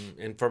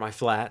 and for my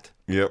flat,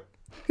 Yep.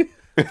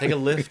 take a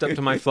lift up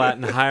to my flat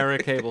and hire a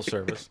cable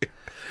service.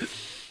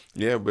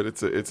 Yeah, but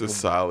it's a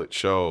solid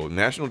show.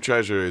 National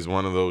Treasure is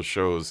one of those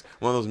shows,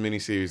 one of those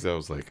miniseries that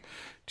was like,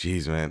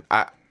 geez, man.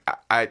 I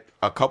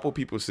a couple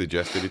people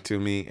suggested it to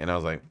me, and I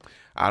was like,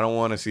 I don't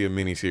want to see a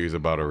miniseries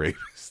about a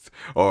rapist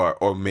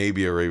or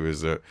maybe a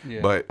rapist.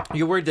 But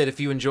You're worried that if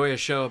you enjoy a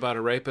show about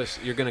a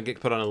rapist, you're going to get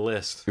put on a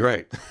list.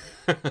 right,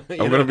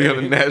 I'm gonna be on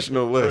a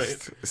national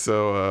list.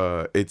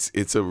 So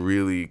it's a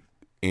really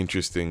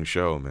interesting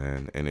show,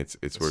 man, and it's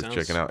worth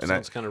checking out. And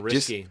sounds kind of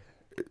risky.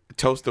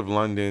 Toast of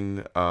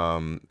London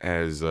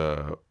as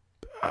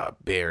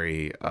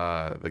Barry,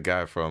 the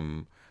guy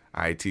from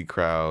IT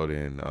Crowd,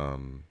 and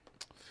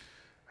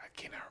I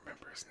cannot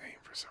remember his name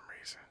for some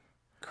reason.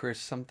 Chris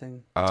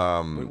something.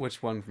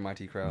 Which one from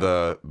IT Crowd?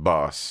 The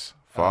boss,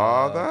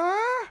 father.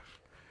 I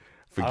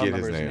don't Forget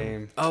remember his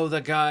name. Oh,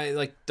 the guy,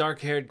 like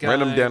dark-haired guy.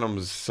 Random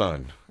Denham's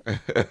son.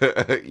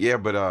 Yeah,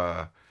 but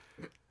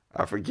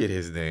I forget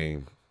his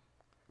name.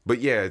 But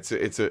yeah, it's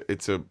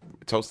a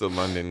Toast of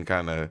London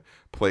kind of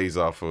plays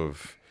off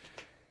of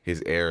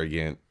his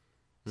arrogant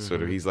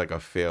sort of. He's like a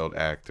failed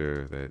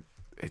actor. That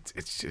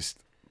it's just.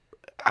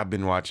 I've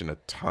been watching a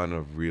ton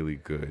of really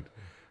good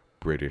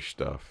British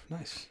stuff.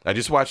 Nice. I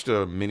just watched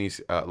a mini,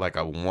 like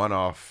a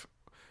one-off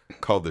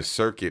called The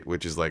Circuit,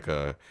 which is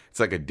it's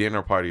like a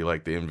dinner party,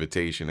 like The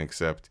Invitation,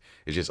 except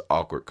it's just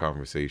awkward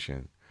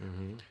conversation.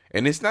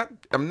 And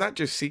I'm not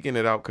just seeking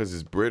it out because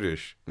it's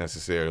British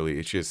necessarily.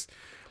 It's just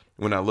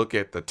when I look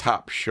at the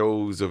top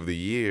shows of the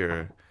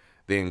year,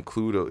 they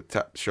include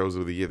top shows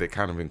of the year that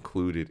kind of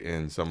included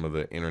in some of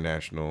the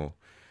international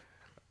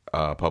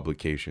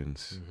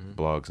publications,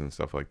 blogs, and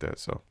stuff like that.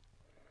 So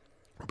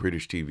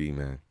British TV,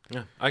 man.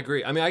 Yeah, I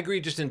agree. I mean, I agree.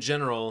 Just in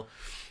general,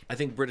 I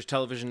think British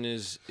television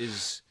is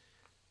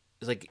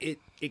like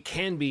it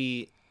can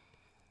be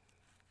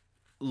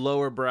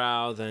lower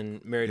brow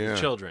than Married with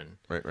Children,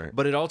 Right.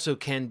 but it also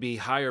can be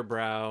higher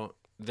brow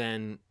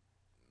than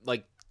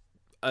like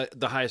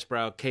the highest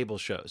brow cable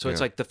show. So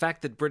it's like the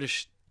fact that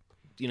British,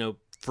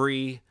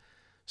 free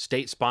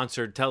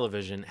state-sponsored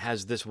television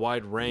has this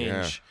wide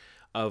range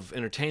of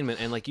entertainment,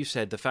 and like you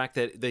said, the fact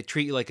that they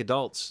treat you like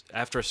adults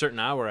after a certain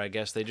hour, I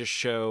guess they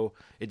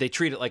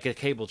treat it like a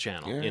cable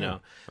channel,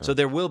 so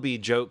there will be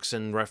jokes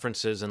and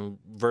references and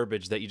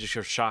verbiage that you just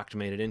are shocked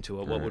made it into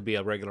what would be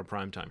a regular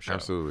primetime show.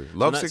 Absolutely. So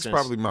Love in that Sick's sense,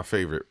 probably my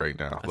favorite right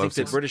now. I think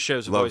that British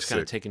shows have Love always kind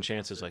of Sick. taken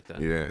chances like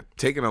that. Yeah,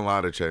 taking a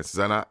lot of chances,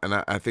 and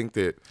I think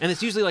that And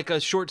it's usually like a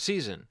short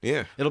season.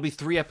 Yeah. It'll be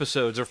 3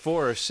 episodes or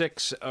 4 or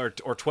 6 or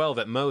 12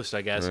 at most,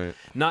 I guess. Right.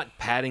 Not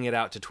padding it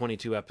out to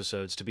 22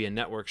 episodes to be a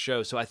network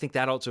show. So I think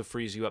that also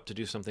frees you up to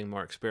do something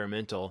more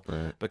experimental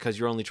because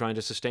you're only trying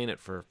to sustain it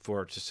for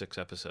 4 to 6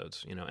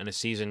 episodes, and a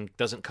season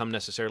doesn't come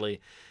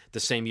necessarily the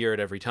same year at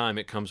every time.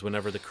 It comes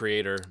whenever the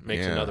creator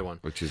makes another one.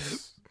 which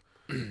is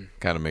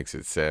kind of makes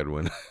it sad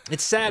when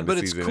It's sad, when but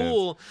the it's season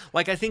cool.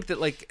 Like, I think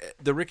that, like,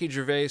 the Ricky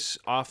Gervais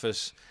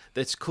Office,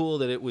 that's cool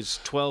that it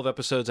was 12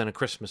 episodes and a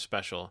Christmas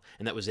special,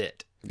 and that was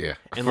it. Yeah,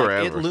 And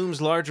forever. like, it looms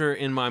larger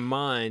in my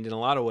mind in a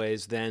lot of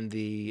ways than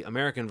the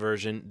American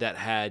version that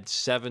had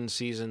 7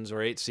 seasons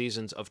or 8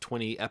 seasons of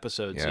 20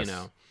 episodes,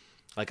 Yes.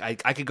 Like,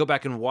 I could go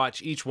back and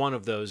watch each one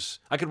of those.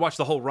 I could watch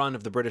the whole run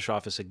of the British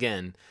Office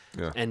again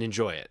and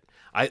enjoy it.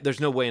 There's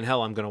no way in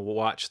hell I'm going to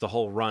watch the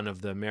whole run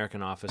of the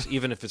American Office,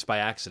 even if it's by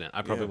accident.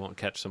 I probably won't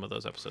catch some of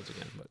those episodes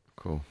again. But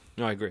Cool.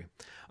 no, I agree.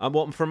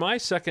 Well, for my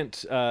second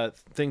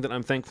thing that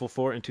I'm thankful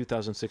for in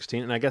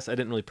 2016, and I guess I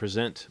didn't really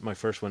present my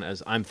first one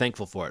as I'm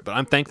thankful for it, but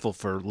I'm thankful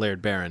for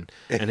Laird Barron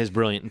and his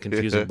brilliant and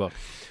confusing book.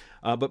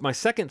 But my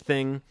second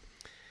thing,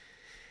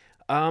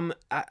 I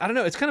don't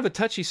know, it's kind of a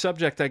touchy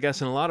subject, I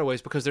guess, in a lot of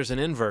ways, because there's an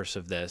inverse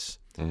of this.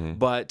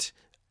 But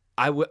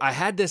I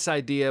had this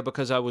idea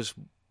because I was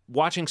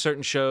watching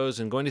certain shows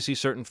and going to see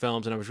certain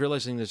films, and I was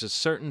realizing there's a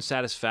certain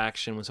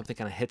satisfaction when something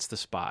kind of hits the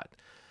spot.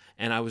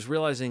 And I was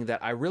realizing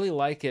that I really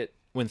like it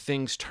when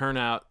things turn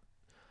out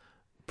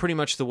pretty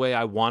much the way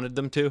I wanted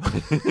them to.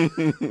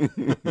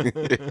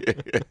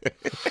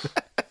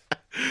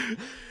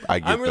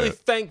 I'm really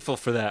thankful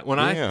for that. When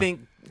I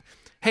think,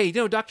 hey,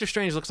 Doctor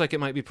Strange looks like it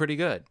might be pretty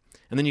good.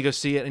 And then you go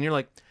see it and you're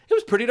like, it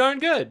was pretty darn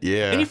good.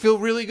 Yeah. And you feel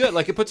really good.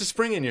 Like it puts a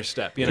spring in your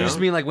step, You just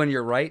mean like when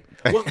you're right?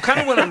 Well,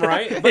 kind of when I'm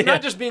right, but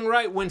not just being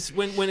right when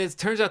it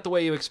turns out the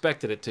way you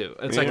expected it to.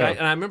 It's like,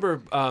 I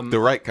remember the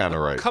right kind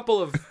of right. a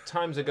couple of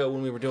times ago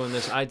when we were doing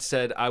this, I'd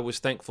said I was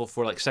thankful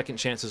for like second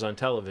chances on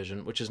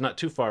television, which is not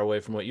too far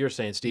away from what you're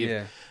saying, Steve.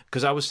 Yeah.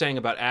 Because I was saying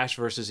about Ash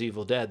versus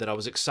Evil Dead that I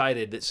was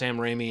excited that Sam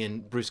Raimi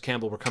and Bruce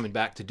Campbell were coming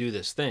back to do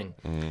this thing.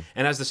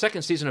 And as the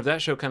second season of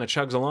that show kind of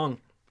chugs along,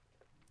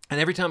 and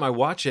every time I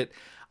watch it,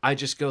 I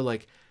just go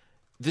like,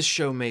 this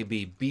show may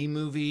be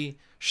B-movie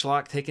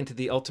schlock taken to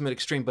the ultimate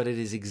extreme, but it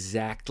is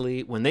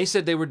exactly when they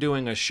said they were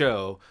doing a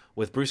show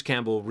with Bruce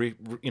Campbell.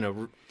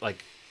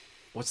 Like,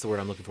 what's the word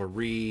I'm looking for?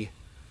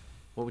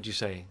 What would you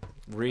say?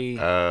 You're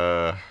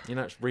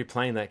not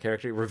replaying that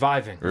character.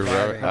 Reviving that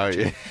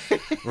character.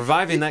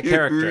 Reviving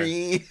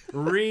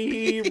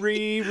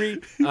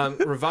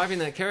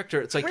that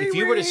character. It's like if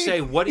you were to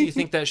say, what do you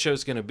think that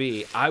show's going to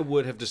be? I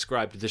would have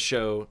described the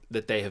show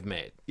that they have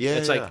made. Yeah,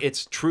 it's like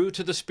it's true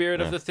to the spirit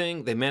of the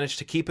thing. They managed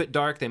to keep it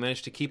dark. They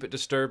managed to keep it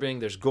disturbing.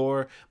 There's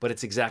gore, but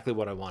it's exactly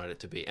what I wanted it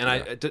to be.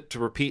 And to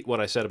repeat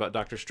what I said about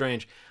Doctor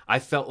Strange, I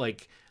felt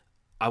like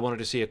I wanted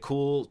to see a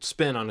cool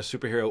spin on a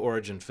superhero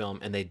origin film,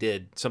 and they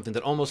did something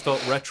that almost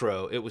felt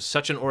retro. It was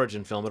such an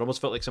origin film. It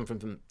almost felt like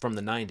something from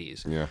the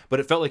 90s. Yeah.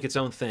 But it felt like its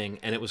own thing,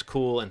 and it was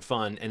cool and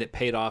fun, and it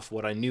paid off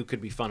what I knew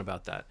could be fun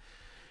about that.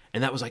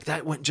 And that was like,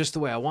 that went just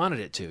the way I wanted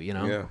it to, you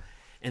know? Yeah.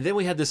 And then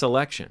we had this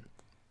election.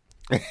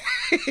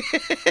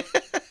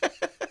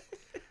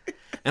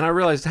 And I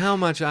realized how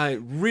much I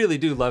really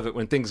do love it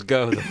when things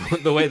go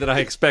the way that I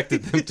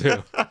expected them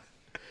to.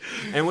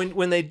 And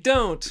when they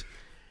don't,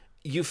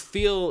 you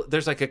feel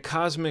there's like a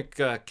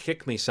cosmic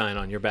kick me sign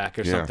on your back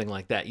or something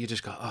like that. You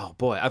just go, oh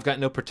boy, I've got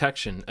no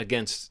protection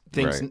against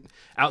things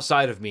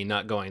outside of me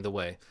not going the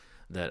way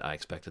that I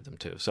expected them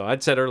to. So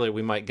I'd said earlier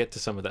we might get to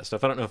some of that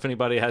stuff. I don't know if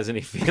anybody has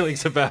any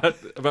feelings about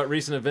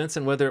recent events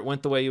and whether it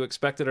went the way you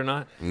expected or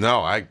not.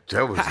 No,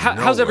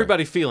 how's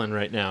everybody feeling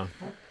right now?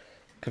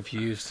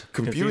 Confused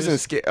and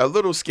scared, a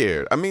little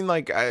scared. I mean,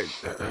 like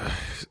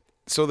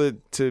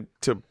to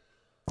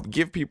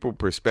give people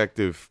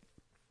perspective.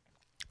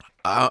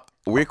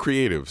 We're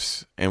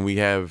creatives, and we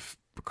have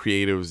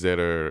creatives that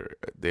are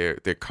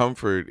their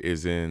comfort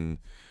is in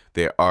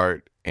their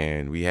art,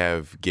 and we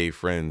have gay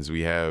friends.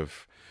 We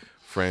have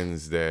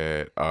friends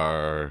that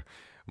are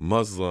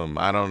Muslim.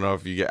 I don't know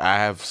if you get. I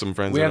have some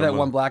friends. We have that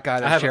one black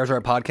guy that shares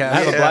our podcast. I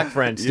have a black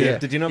friend, Steve. Yeah.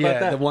 Did you know about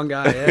that? The one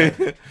guy.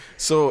 Yeah.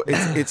 So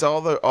it's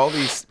all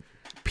these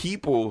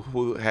people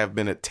who have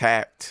been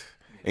attacked,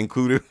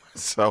 including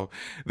myself,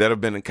 that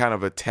have been kind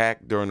of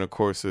attacked during the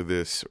course of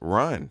this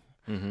run.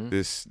 Mm-hmm.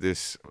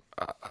 This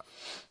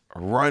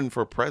run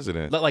for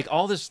president, like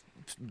all this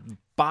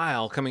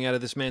bile coming out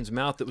of this man's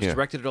mouth that was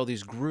directed at all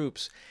these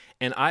groups,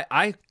 and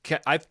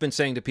I've been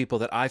saying to people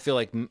that I feel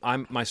like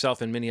I'm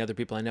myself and many other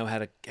people I know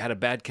had a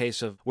bad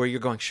case of where you're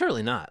going,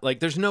 surely not. Like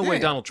there's no way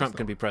Donald Trump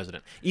can be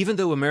president, even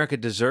though America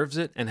deserves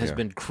it and has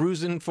been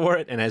cruising for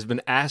it and has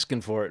been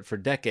asking for it for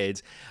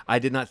decades. I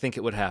did not think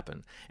it would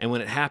happen, and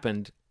when it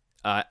happened,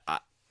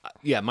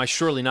 my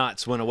surely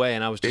nots went away,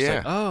 and I was just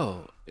like,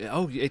 oh,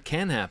 it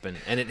can happen,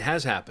 and it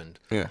has happened.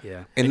 Yeah.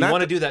 And you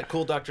want to do that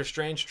cool Doctor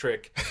Strange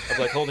trick of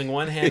like holding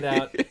one hand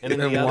out and then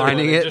the other one,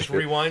 and just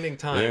rewinding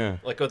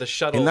time, like with a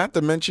shuttle. And not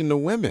to mention the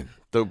women,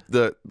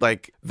 the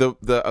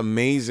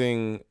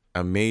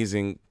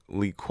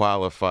amazingly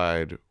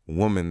qualified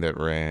woman that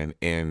ran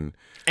in.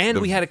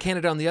 And we had a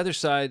candidate on the other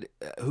side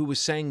who was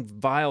saying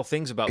vile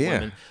things about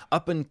women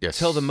up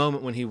until the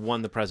moment when he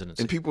won the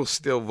presidency. And people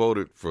still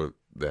voted for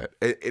that.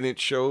 And it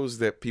shows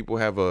that people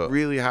have a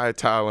really high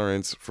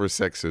tolerance for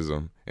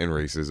sexism and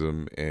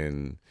racism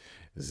and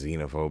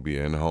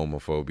xenophobia and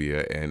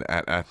homophobia. And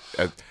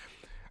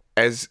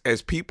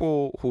as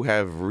people who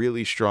have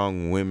really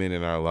strong women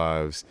in our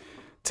lives,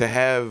 to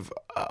have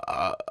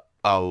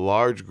a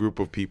large group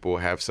of people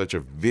have such a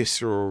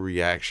visceral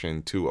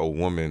reaction to a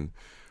woman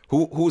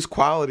whose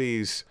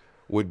qualities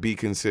would be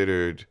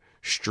considered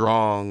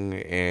strong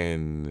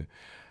and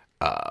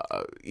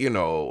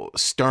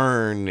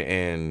stern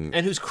and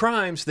whose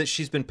crimes that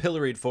she's been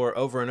pilloried for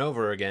over and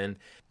over again.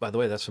 By the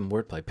way, that's some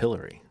wordplay,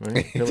 pillory,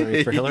 right?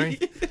 Pillory for Hillary.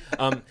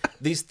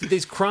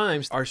 These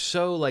crimes are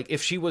so like,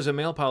 if she was a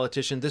male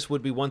politician, this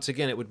would be, once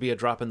again, it would be a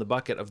drop in the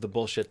bucket of the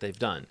bullshit they've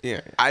done. Yeah,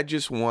 I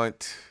just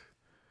want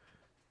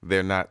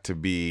there not to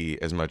be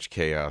as much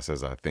chaos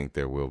as I think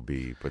there will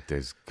be, but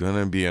there's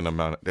gonna be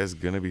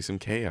some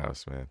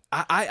chaos, man.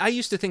 I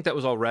used to think that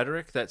was all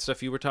rhetoric, that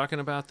stuff you were talking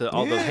about,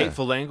 all the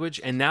hateful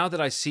language, and now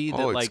that I see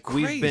that, like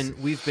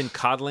we've been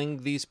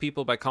coddling these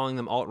people by calling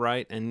them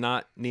alt-right and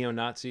not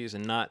neo-Nazis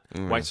and not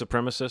white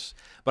supremacists,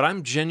 but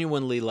I'm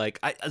genuinely like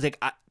I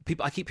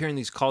keep hearing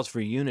these calls for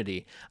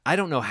unity. I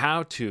don't know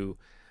how to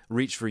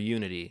reach for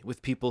unity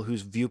with people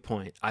whose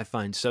viewpoint I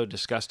find so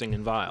disgusting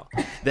and vile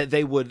that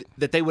they would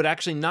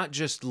actually not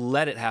just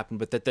let it happen,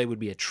 but that they would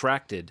be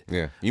attracted.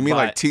 Yeah, you mean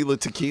like Tila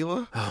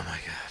Tequila? Oh my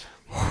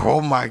god!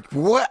 Oh my,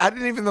 what? I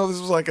didn't even know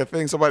this was like a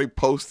thing. Somebody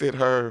posted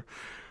her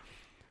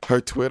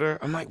Twitter.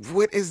 I'm like,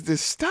 what is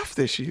this stuff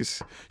that she?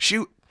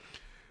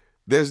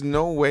 There's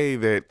no way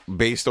that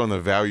based on the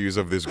values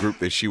of this group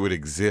that she would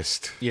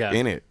exist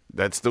in it.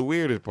 That's the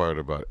weirdest part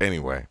about it.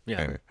 Anyway.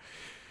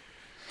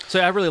 So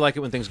I really like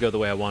it when things go the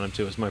way I want them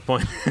to, is my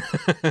point.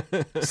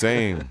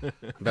 Same.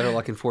 Better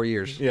luck in 4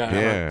 years.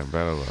 Yeah,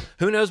 better luck.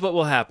 Who knows what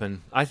will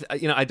happen?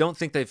 I don't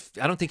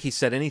think he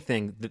said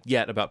anything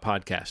yet about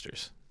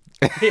podcasters.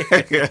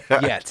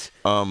 Yet.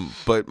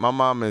 But my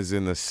mom is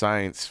in the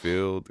science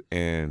field,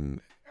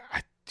 and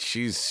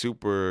she's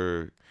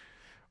super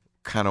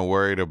kind of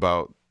worried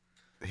about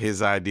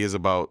his ideas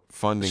about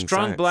funding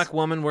Strong science. black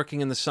woman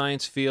working in the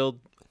science field.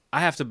 I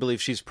have to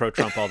believe she's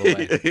pro-Trump all the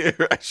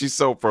way. She's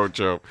so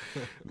pro-Trump.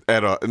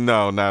 At all.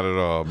 No, not at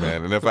all,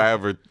 man. And if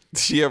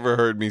she ever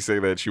heard me say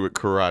that, she would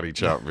karate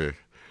chop me.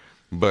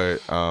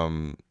 But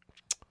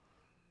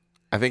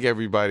I think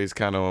everybody's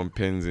kind of on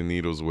pins and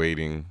needles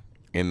waiting.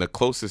 And the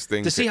closest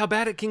thing To see how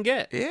bad it can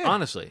get, Yeah.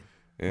 honestly.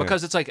 Yeah.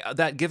 Because it's like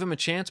that give him a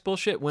chance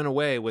bullshit went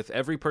away with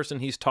every person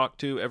he's talked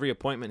to, every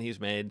appointment he's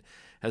made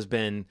has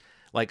been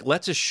like,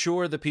 let's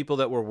assure the people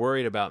that were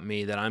worried about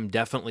me that I'm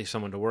definitely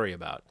someone to worry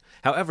about.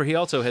 However, he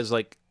also has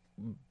like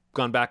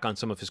gone back on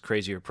some of his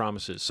crazier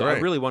promises. So I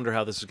Right. really wonder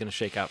how this is going to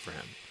shake out for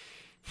him.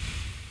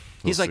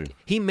 He's We'll like, see.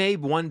 he may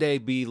one day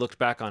be looked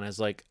back on as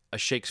like a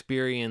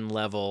Shakespearean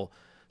level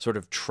sort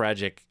of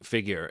tragic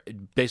figure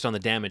based on the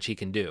damage he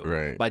can do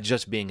Right. by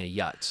just being a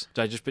yutz,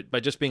 by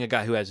just being a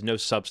guy who has no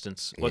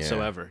substance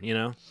whatsoever, you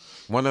know?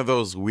 one of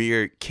those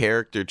weird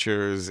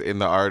caricatures in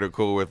the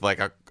article with like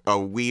a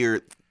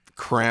weird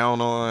crown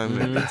on.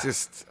 It's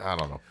just, I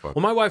don't know. Fuck.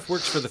 Well, my wife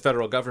works for the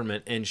federal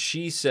government, and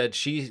she said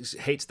she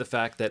hates the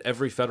fact that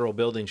every federal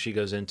building she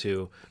goes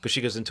into, because she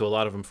goes into a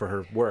lot of them for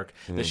her work,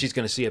 that she's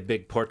going to see a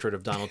big portrait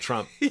of Donald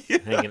Trump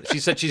hanging. She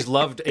said she's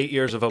loved 8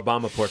 years of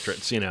Obama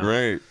portraits, you know?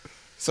 Right.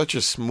 Such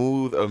a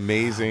smooth,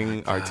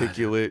 amazing,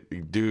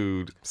 articulate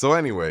dude. So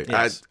anyway,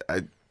 Yes.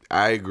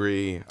 I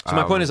agree. So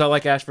my point is, I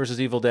like Ash versus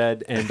Evil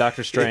Dead and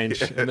Doctor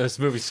Strange, and those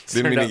movies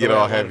didn't turned mean to out get the way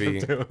all I wanted heavy.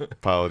 them to.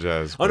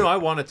 Apologize. Oh no, but- I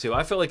wanted to.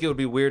 I felt like it would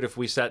be weird if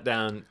we sat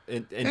down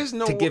and There's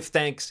no to wa- give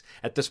thanks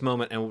at this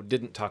moment and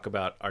didn't talk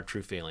about our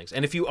true feelings.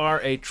 And if you are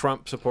a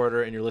Trump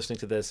supporter and you're listening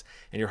to this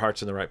and your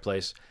heart's in the right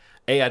place,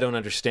 A, I don't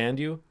understand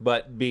you,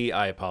 but B,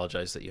 I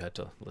apologize that you had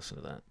to listen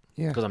to that.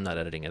 Yeah. Because I'm not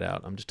editing it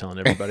out. I'm just telling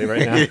everybody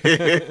right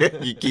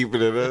now. You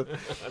keeping it up?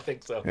 I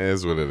think so. It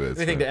is what it is.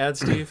 Anything to man. add,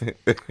 Steve?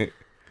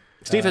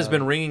 Steve has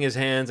been wringing his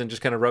hands and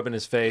just kind of rubbing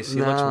his face. He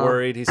looks No.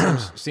 worried. He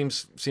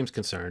seems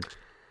concerned.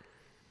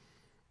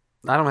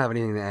 I don't have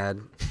anything to add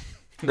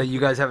that you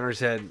guys haven't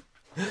said.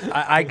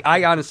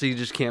 I honestly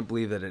just can't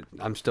believe that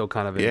I'm still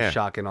kind of in Yeah.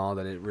 shock and awe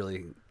that it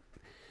really,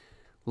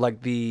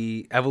 like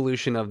the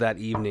evolution of that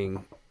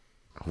evening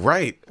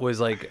Right. was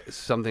like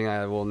something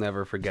I will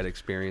never forget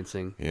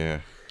experiencing. Yeah.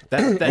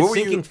 That What were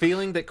you- sinking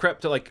feeling that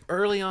crept to like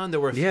early on, there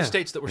were a few Yeah.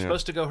 states that were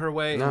supposed to go her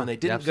way, and No, when they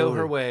didn't absolutely. go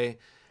her way,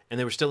 and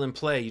they were still in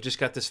play, you just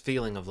got this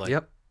feeling of like,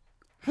 Yep.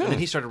 And then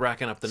he started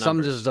racking up the Something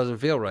numbers. just doesn't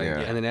feel right. Yeah.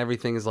 And then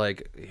everything is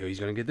like, he's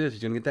going to get this,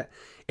 he's going to get that.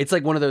 It's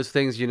like one of those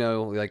things, you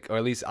know, like, or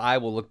at least I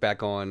will look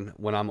back on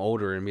when I'm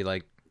older and be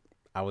like,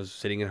 I was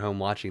sitting at home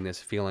watching this,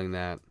 feeling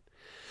that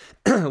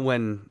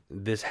when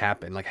this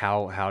happened. Like,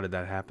 how did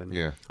that happen?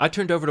 Yeah. I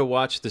turned over to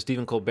watch the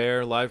Stephen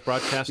Colbert live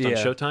broadcast on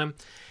Yeah. Showtime,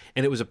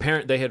 and it was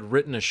apparent they had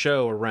written a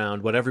show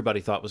around what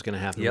everybody thought was going to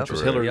happen, Yep. which was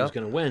Right. Hillary Yep. was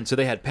going to win. So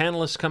they had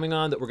panelists coming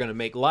on that were going to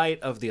make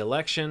light of the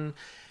election,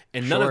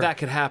 and none of Sure. that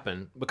could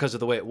happen because of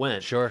the way it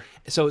went. Sure.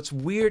 So it's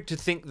weird to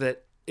think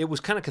that it was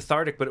kind of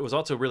cathartic, but it was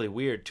also really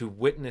weird to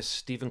witness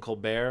Stephen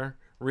Colbert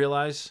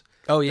realize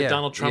Oh, that yeah.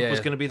 Donald Trump Yeah. was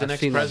going to be the I've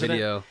next seen that president.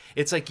 video.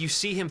 It's like you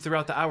see him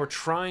throughout the hour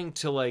trying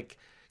to like,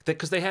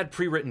 because they had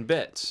pre-written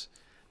bits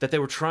that they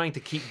were trying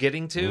to keep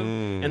getting to,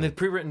 and the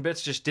pre-written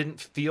bits just didn't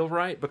feel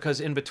right because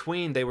in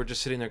between they were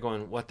just sitting there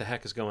going, "What the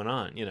heck is going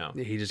on?" You know.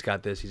 He just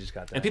got this, he just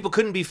got that. And people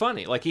couldn't be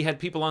funny. Like he had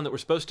people on that were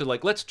supposed to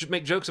like, let's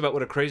make jokes about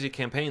what a crazy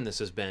campaign this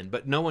has been,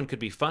 but no one could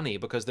be funny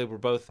because they were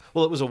both.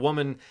 Well, it was a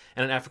woman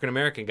and an African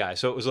American guy,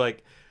 so it was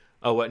like,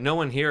 oh, what? No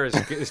one here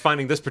is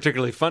finding this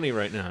particularly funny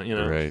right now. You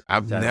know. Right.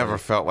 I've never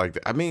felt like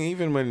that. I mean,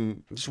 even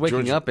when just waking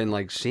George- up and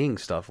like seeing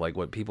stuff like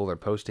what people are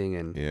posting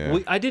and Yeah.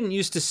 I didn't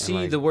used to see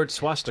like- the word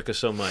swastika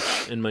so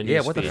much in my news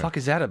yeah, what the feed. fuck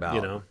is that about?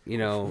 You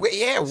know?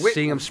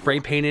 seeing them spray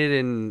painted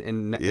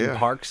in Yeah.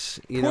 parks.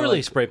 You know, Poorly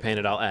like- spray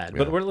painted, I'll add.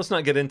 But let's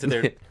not get into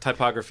their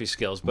typography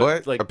skills. But,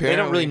 But like they apparently-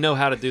 don't really know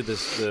how to do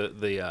this.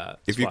 The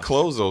if you swastika.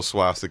 close those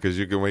swastikas,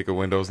 you can make a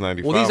Windows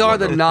 95. Well, these are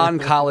the logo.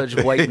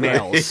 non-college white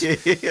males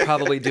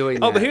probably doing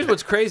that. Oh, but here's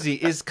what's crazy: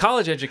 is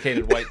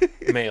college-educated white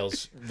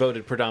males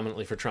voted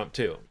predominantly for Trump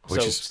too.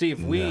 Which so, is Steve,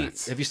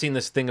 nuts. have you seen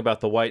this thing about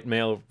the white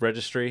male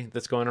registry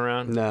that's going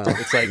around? No.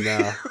 it's like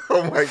no.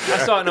 Oh my I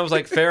god. saw it and I was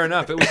like, fair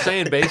enough. It was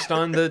saying based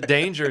on the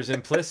dangers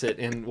implicit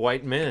in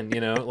white men,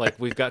 you know, like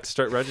we've got to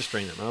start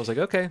registering them. And I was like,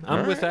 okay,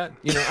 I'm with that.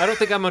 You know, I don't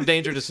think I'm a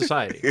danger to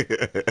society.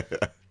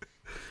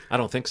 I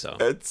don't think so.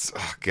 It's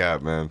oh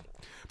god, man.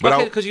 But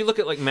Okay, I, because you look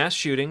at like mass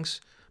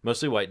shootings,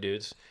 mostly white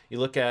dudes. You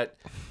look at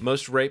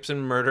most rapes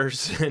and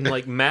murders, and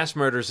like mass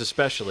murders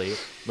especially,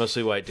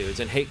 mostly white dudes,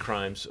 and hate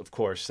crimes. Of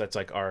course, that's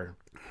like our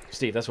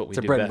Steve. That's what we It's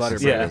a do bread and best.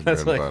 butter, Yeah, bread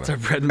that's and like. butter. It's our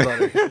bread and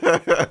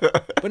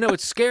butter. But no,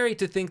 it's scary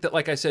to think that,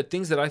 like I said,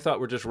 things that I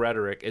thought were just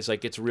rhetoric is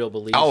like it's real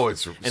belief. Oh,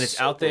 it's and it's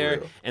so out there,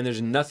 real. and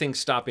there's nothing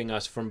stopping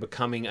us from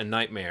becoming a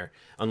nightmare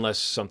unless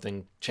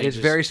something changes.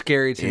 It's very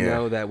scary to Yeah.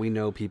 know that we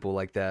know people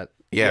like that.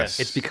 yes.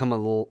 It's become a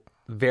little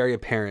very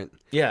apparent,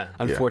 yeah,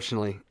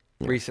 unfortunately,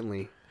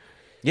 recently,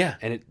 yeah.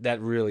 and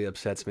that really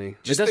upsets me.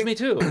 It does me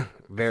too.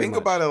 Very Think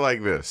much. about it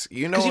like this.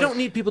 You know, Because you don't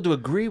need people to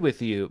agree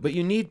with you, but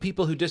you need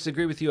people who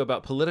disagree with you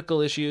about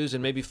political issues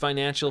and maybe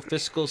financial,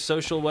 fiscal,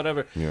 social,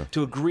 whatever, Yeah.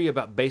 to agree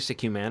about basic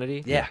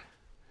humanity. Yeah.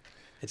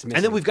 It's missing.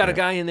 And then we've got a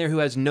guy in there who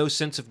has no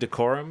sense of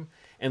decorum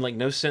and like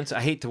no sense. I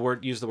hate to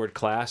use the word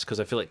class because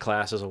I feel like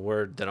class is a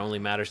word that only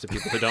matters to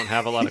people who don't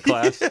have a lot of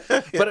class.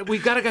 But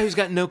we've got a guy who's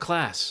got no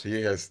class.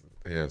 He has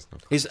no.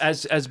 He's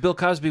as Bill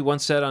Cosby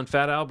once said on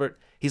Fat Albert.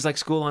 He's like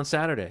school on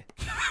Saturday.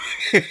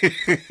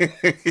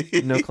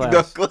 No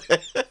class.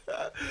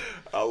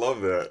 I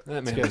love that.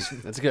 That man is-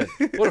 That's good.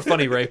 what a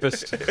funny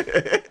rapist.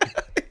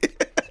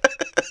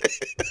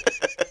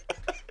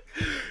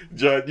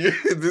 John,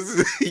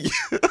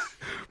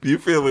 you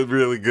feeling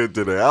really good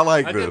today. I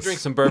like I this. did drink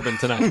some bourbon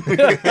tonight.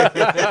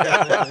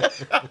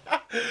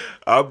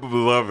 I'm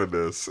loving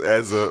this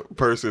as a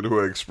person who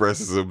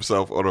expresses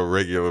himself on a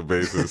regular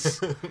basis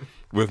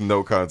with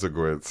no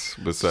consequence.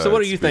 Besides, So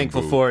what are you being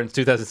thankful booed. for in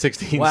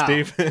 2016, Wow.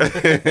 Steve?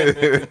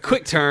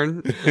 Quick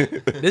turn.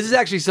 This is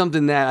actually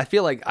something that I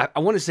feel like I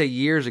want to say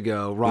years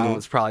ago.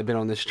 Ronald's probably been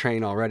on this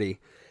train already.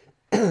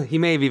 He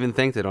may have even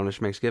thanked it on his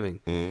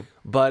Thanksgiving.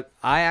 But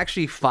I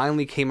actually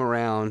finally came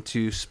around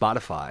to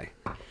Spotify.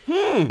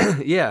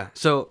 Yeah.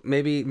 So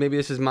maybe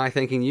this is my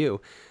thanking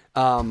you.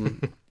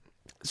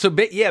 So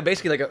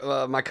basically,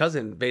 like my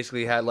cousin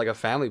basically had like a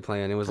family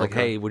plan. It was like,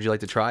 hey, would you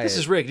like to try This it?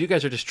 is rigged. You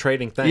guys are just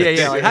trading things.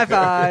 Yeah, like high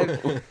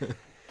five.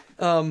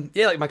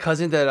 Yeah, like my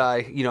cousin that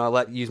I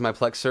let use my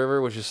Plex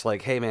server was just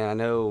like, hey man, I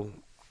know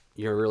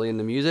you're really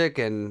into music,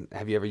 and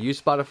have you ever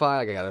used Spotify?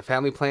 Like, I got a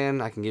family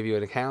plan. I can give you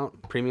an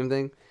account, premium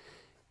thing,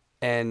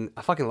 and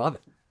I fucking love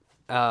it.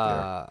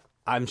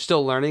 I'm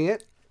still learning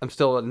it. I'm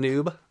still a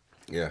noob.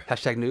 Yeah.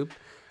 Hashtag noob.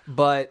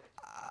 But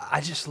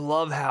I just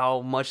love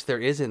how much there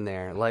is in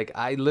there. Like,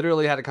 I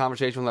literally had a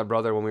conversation with my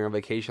brother when we were on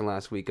vacation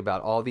last week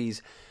about all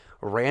these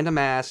random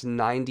ass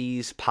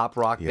 90s pop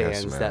rock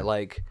Yes, bands man. that,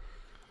 like,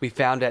 we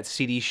found at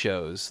CD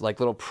shows, like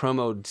little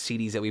promo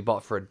CDs that we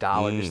bought for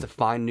 $1 just to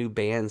find new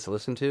bands to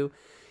listen to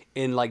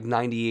in like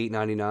 98,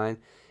 99.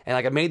 And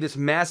like I made this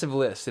massive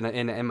list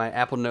in my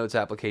Apple Notes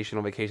application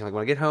on vacation. Like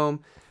when I get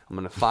home, I'm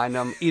going to find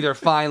them, either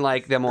find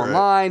like them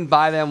online,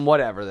 buy them,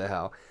 whatever the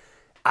hell.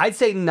 I'd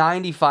say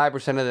 95%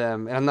 of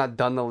them, and I'm not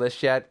done the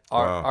list yet,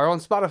 are on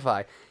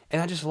Spotify.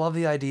 And I just love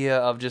the idea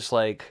of just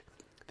like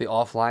the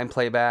offline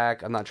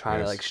playback. I'm not trying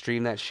to like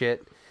stream that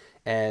shit.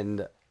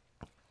 And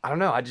I don't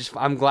know.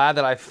 I'm glad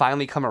that I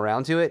finally come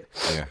around to it.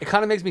 Yeah. It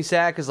kind of makes me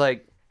sad because,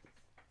 like,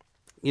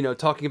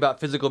 talking about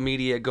physical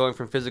media, going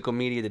from physical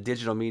media to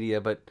digital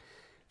media, but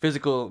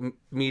physical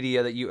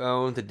media that you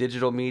own to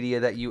digital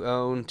media that you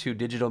own to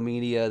digital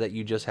media that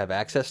you just have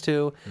access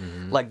to.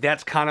 Like,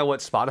 that's kind of what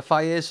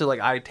Spotify is. So, like,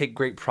 I take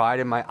great pride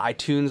in my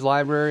iTunes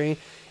library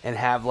and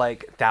have,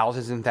 like,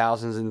 thousands and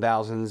thousands and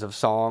thousands of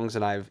songs,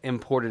 and I've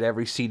imported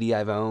every CD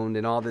I've owned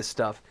and all this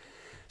stuff.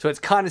 So it's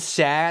kind of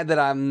sad that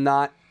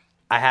I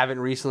haven't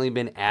recently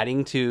been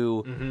adding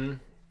to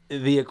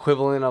the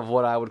equivalent of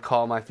what I would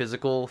call my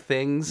physical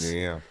things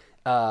Yeah.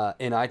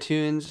 in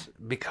iTunes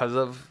because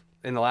of,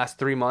 in the last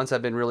 3 months,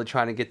 I've been really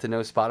trying to get to know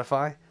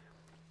Spotify.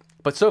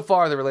 But so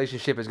far, the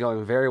relationship is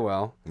going very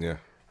well. Yeah.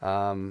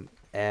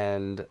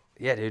 And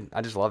yeah, dude, I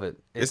just love it.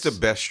 It's the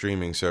best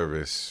streaming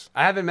service.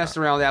 I haven't messed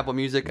around with Apple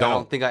Music. I don't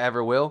Don't. think I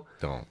ever will.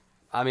 Don't.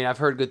 I mean, I've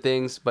heard good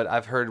things, but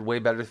I've heard way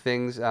better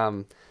things.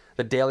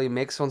 The Daily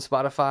Mix on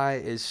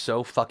Spotify is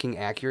so fucking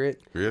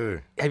accurate.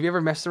 Really? Have you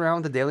ever messed around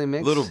with the Daily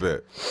Mix? A little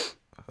bit.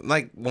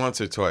 Like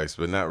once or twice,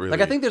 but not really. Like,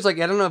 I think there's like,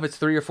 I don't know if it's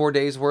 3 or 4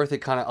 days worth. It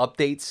kind of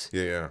updates.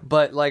 Yeah.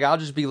 But like, I'll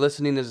just be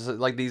listening to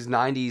like these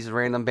 90s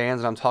random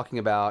bands that I'm talking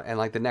about. And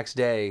like the next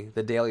day,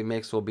 the Daily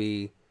Mix will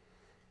be,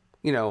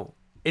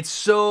 it's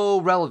so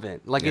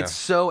relevant. Like, Yeah. it's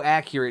so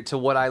accurate to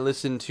what I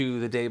listened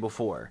to the day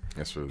before.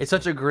 That's really It's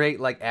such a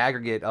great like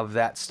aggregate of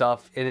that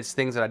stuff. And it's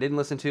things that I didn't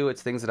listen to.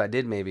 It's things that I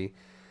did maybe.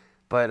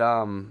 But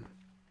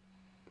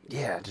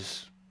yeah,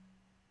 just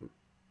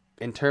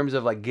in terms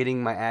of like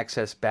getting my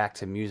access back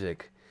to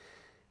music,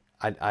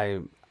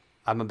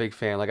 I'm a big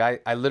fan.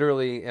 Like I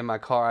literally in my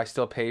car I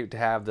still pay to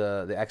have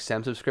the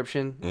XM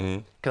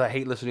subscription because I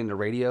hate listening to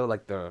radio,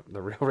 like the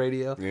real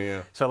radio.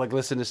 Yeah. So I like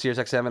listen to Sirius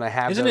XM and I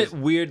have. Isn't those. it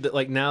weird that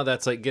like now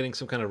that's like getting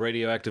some kind of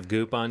radioactive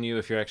goop on you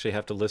if you actually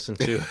have to listen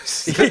to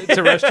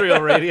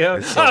terrestrial radio?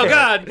 Oh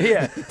God!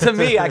 Yeah, to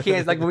me, I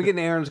can't. Like when we get in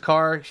Aaron's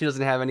car, she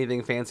doesn't have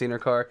anything fancy in her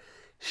car.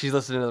 She's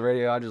listening to the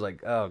radio. I'm just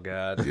like, oh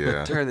God,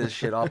 Yeah. turn this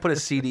shit off. Put a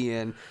CD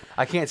in.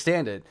 I can't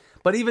stand it.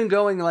 But even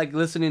going like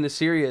listening to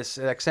Sirius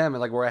XM and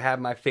like where I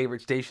have my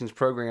favorite stations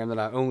program that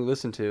I only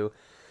listen to,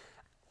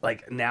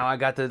 like now I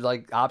got the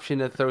like option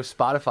to throw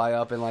Spotify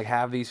up and like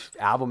have these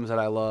albums that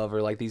I love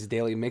or like these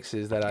daily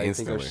mixes that I think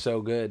Instantly. are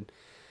so good.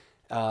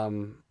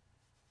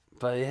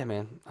 But yeah,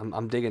 man,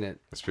 I'm digging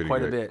it. That's pretty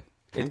quite a great.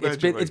 bit. I'm glad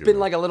It's you been like it's it, been man.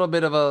 like a little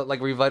bit of a like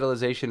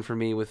revitalization for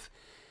me with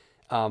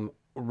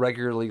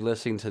regularly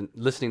listening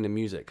to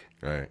music,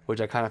 Right. which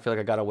I kind of feel like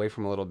I got away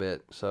from a little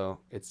bit. So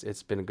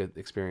it's been a good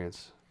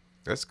experience.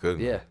 That's good.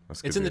 man. Yeah.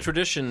 That's good It's in to the hear.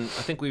 tradition.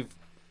 I think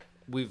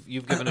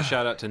you've given a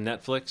shout out to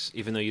Netflix,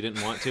 even though you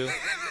didn't want to,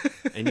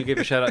 and you gave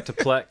a shout out to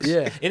Plex.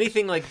 Yeah.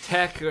 Anything like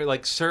tech or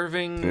like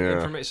serving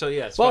information. So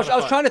yeah. Well, I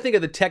was Spotify. trying to think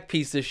of the tech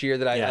piece this year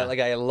that Yeah.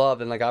 I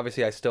loved, and like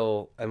obviously I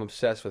still am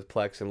obsessed with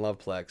Plex and love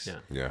Plex. Yeah.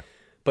 Yeah.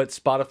 But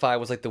Spotify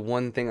was like the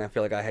one thing I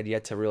feel like I had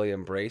yet to really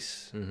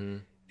embrace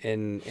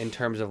in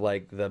terms of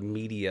like the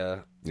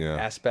media Yeah.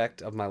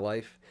 aspect of my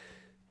life,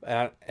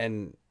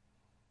 and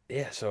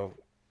yeah, so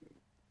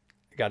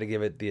got to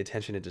give it the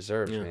attention it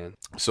deserves, man.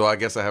 So I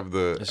guess I have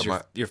the That's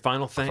your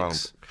final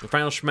thanks. Your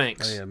final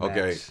schmanks. Oh, yeah,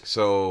 okay. Max.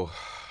 So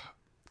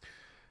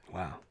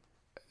Wow.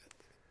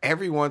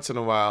 every once in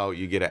a while,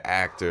 you get an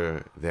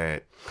actor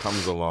that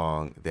comes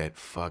along that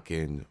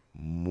fucking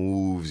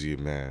moves you,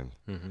 man.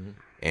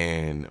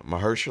 And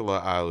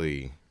Mahershala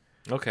Ali.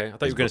 Okay, I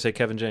thought you were going to say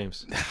Kevin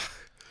James.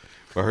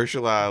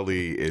 Mahershala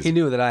Ali is. He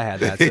knew that I had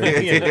that.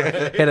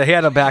 So he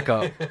had a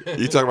backup.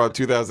 You talking about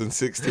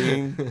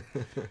 2016?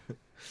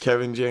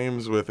 Kevin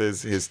James with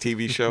his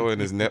TV show and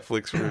his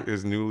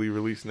his newly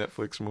released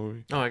Netflix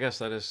movie. Oh, I guess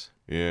that is.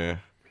 Yeah.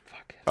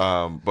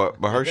 But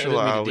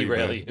Mahershala Ali,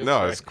 derail man, you. no,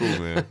 Sorry. it's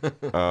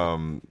cool,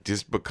 man.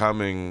 Just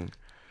becoming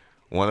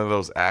one of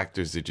those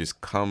actors that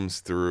just comes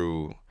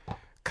through.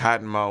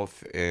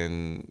 Cottonmouth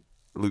and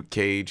Luke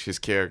Cage, his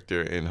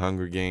character in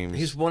Hunger Games.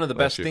 He's one of the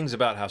last best year. things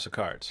about House of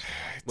Cards,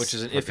 which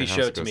is an fucking iffy House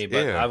show of to me, Cards.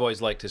 but Yeah. I've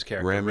always liked his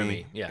character,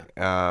 Remy. Yeah.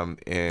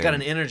 And Got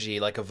an energy,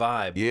 like a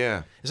vibe.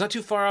 yeah, It's not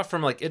too far off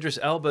from like Idris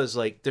Elba's.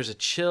 Like there's a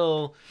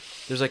chill,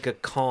 there's like a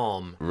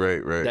calm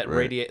right, that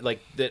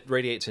right.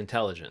 radiates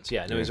intelligence.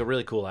 Yeah, no, he's a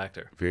really cool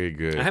actor. Very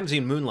good. I haven't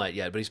seen Moonlight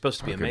yet, but he's supposed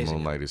to be Fucking amazing.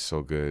 Moonlight is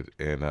so good,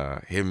 and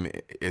him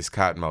is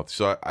Cottonmouth.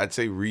 So I'd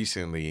say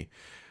recently,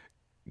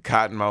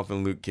 Cottonmouth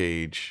and Luke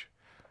Cage,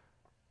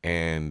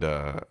 and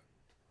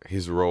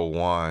his role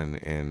Juan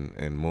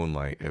and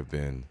Moonlight have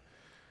been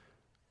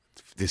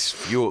this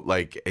fuel.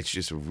 Like it's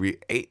just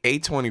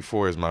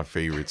A24 is my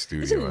favorite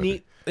studio. Isn't I it think.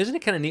 neat? Isn't it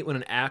kind of neat when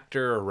an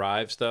actor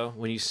arrives though?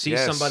 When you see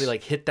Yes. somebody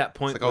like hit that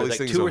point It's like all where these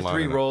like things 2 are or 3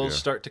 lining up, roles yeah.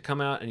 start to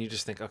come out, and you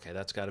just think, okay,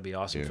 that's got to be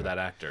awesome for Yeah. that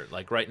actor.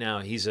 Like right now,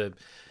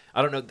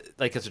 I don't know,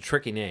 like it's a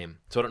tricky name,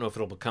 so I don't know if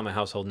it'll become a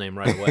household name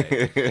right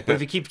away. But if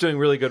he keeps doing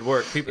really good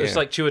work, people, it's Yeah.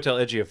 like Chiwetel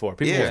Ejiofor.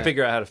 People Yeah. will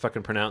figure out how to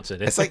fucking pronounce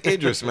it. It's like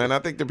Idris, man. I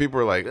think the people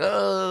are like,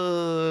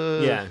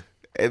 Yeah.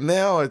 And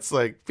now it's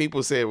like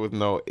people say it with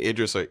no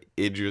Idris or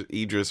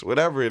Idris,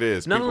 whatever it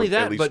is. Not people only at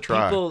that, least but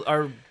try. people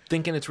are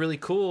thinking it's really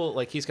cool.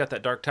 Like he's got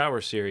that Dark Tower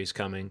series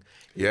coming.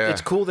 Yeah.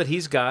 It's cool that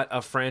he's got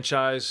a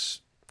franchise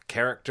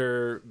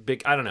character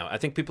big. I don't know. I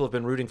think people have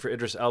been rooting for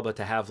Idris Elba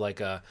to have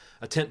like a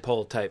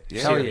tentpole type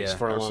series yeah.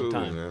 for a Absolutely,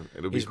 long time. man.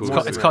 It'll be He's cool.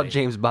 more to It's see. called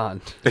James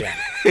Bond. Yeah.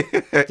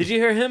 Did you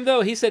hear him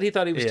though? He said he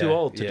thought he was too Yeah,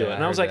 old to do yeah, it,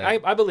 and I I was heard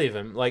like, that. I believe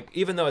him. Like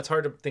even though it's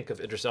hard to think of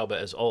Idris Elba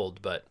as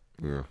old, but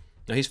Yeah.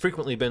 no, he's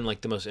frequently been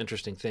like the most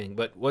interesting thing.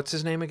 But what's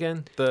his name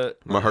again? The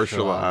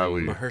Mahershala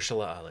Ali.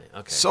 Mahershala Ali.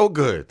 Okay. So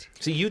good.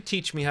 See, you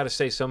teach me how to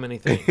say so many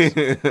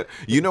things.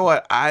 You know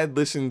what? I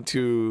listened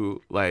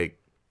to like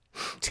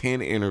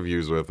 10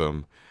 interviews with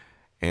him,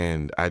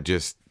 and I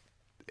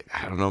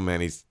don't know,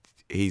 man. It's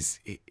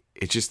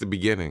just the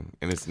beginning,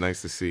 and it's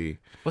nice to see.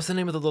 What's the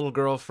name of the little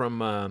girl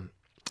from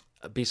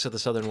Beasts of the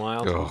Southern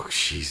Wild? Oh,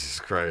 Jesus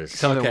Christ.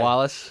 Sullivan Okay.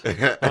 Wallace.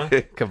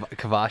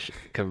 Kavash.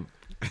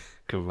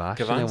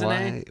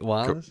 Kavanzane?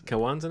 Wallace.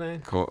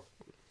 Kawanzane?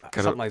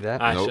 Something like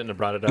that. I Nope. shouldn't have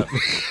brought it up.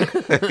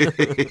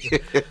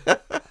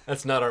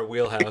 That's not our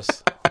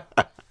wheelhouse.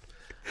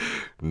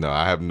 No,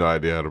 I have no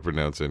idea how to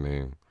pronounce her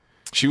name.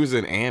 She was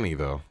in Annie,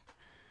 though,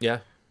 Yeah.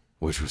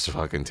 which was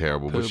fucking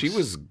terrible, but she Oops.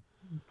 was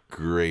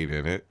great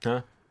in it.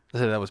 Huh? I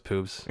said that was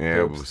poops.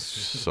 Yeah, it was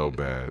so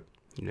bad.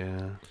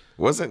 Yeah.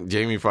 Wasn't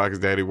Jamie Foxx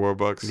Daddy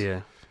Warbucks?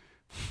 Yeah.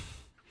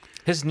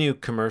 His new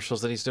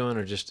commercials that he's doing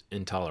are just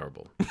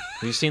intolerable.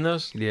 Have you seen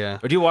those? Yeah.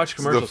 Or do you watch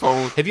commercials?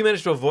 phone- Have you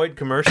managed to avoid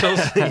commercials?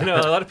 You know,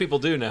 a lot of people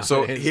do now.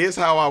 So here's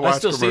how I watch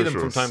still see them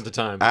commercials. from time to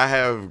time. I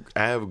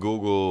have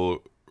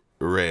Google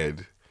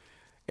Red,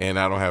 and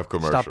I don't have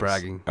commercials. Stop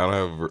bragging. I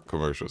don't have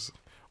commercials.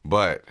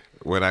 But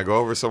when I go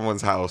over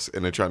someone's house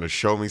and they're trying to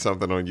show me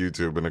something on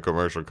YouTube and a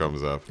commercial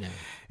comes up,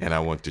 and I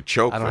want to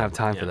choke I don't them, have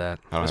time for that.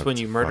 I don't That's have when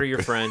to you murder your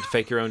friend,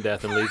 fake your own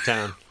death, and leave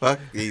town. fuck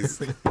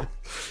these.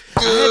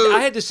 I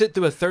had to sit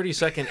through a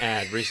 30-second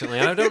ad recently,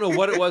 and I don't know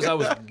what it was I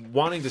was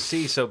wanting to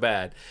see so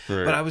bad,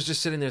 Right. but I was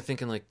just sitting there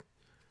thinking, like,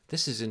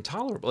 this is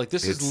intolerable. Like,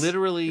 this is It's-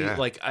 literally, yeah.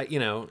 like, And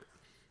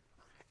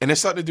they're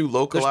starting to do there's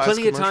localized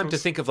plenty of time to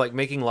commercials. think of, like,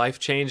 making life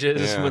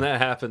changes Yeah. when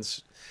that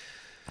happens.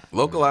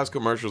 Localized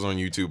commercials on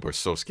YouTube are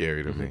so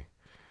scary to me.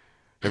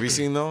 Have you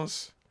seen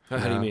those? How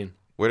do you mean?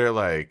 Where they're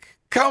like,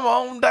 "Come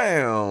on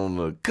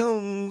down,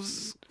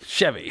 comes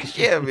Chevy.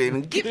 Chevy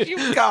and get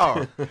your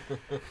car."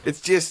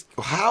 It's just,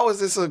 how is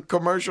this a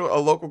commercial, a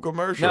local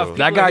commercial? Now, if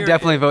That People guy are here-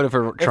 definitely voted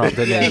for Trump,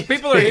 didn't Yeah, he? if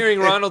people are hearing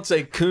Ronald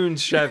say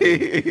Coons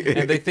Chevy,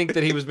 and they think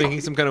that he was making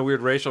some kind of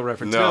weird racial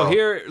reference. No, No.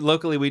 here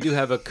locally we do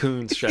have a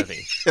Coons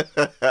Chevy.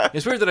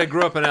 It's weird that I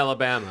grew up in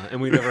Alabama and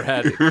we never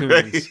had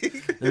Coons.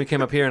 Then we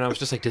came up here and I was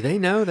just like, do they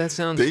know? That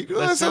sounds that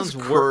sounds sounds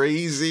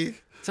crazy.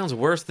 sounds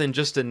worse than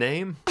just a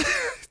name.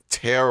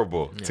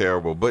 terrible.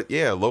 But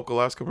yeah,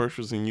 localized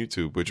commercials in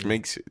YouTube, which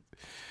makes it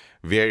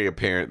very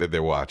apparent that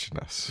they're watching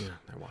us. Yeah,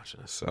 they're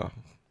watching us. So,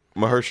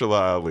 Mahershala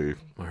Ali.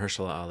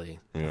 Mahershala Ali.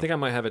 Yeah. I think I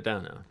might have it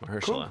down now.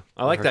 Mahershala. Cool.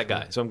 I like that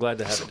guy, so I'm glad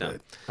to have it down.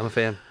 I'm a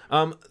fan.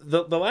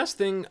 The last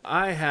thing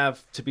I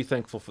have to be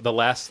thankful for,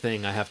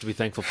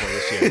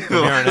 this year, from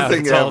The here on last out,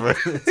 thing ever.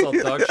 it's all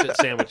dog shit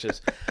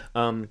sandwiches,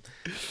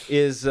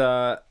 is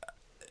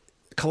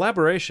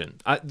collaboration.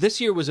 This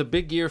year was a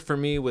big year for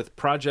me with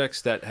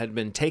projects that had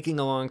been taking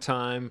a long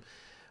time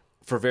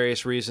for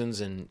various reasons,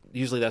 and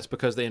usually that's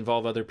because they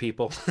involve other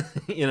people,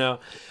 you know.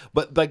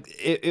 But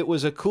it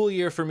was a cool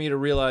year for me to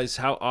realize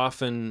how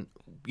often,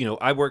 you know,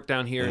 I work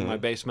down here in my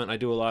basement. I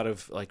do a lot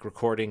of like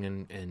recording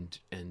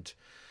and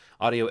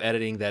audio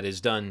editing that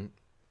is done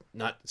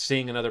not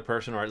seeing another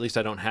person, or at least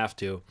I don't have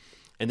to.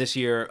 And this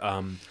year,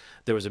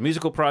 there was a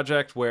musical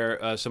project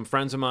where some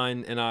friends of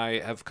mine and I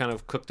have kind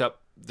of cooked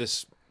up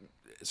this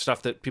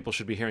stuff that people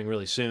should be hearing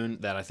really soon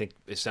that I think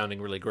is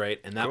sounding really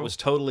great. And that was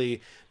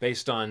totally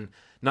based on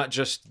not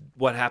just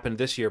what happened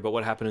this year, but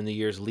what happened in the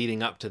years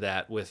leading up to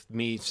that, with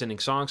me sending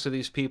songs to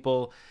these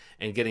people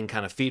and getting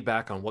kind of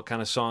feedback on what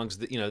kind of songs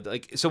that, you know,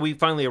 like, so we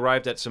finally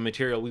arrived at some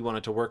material we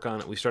wanted to work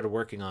on it. We started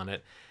working on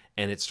it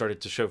and it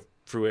started to show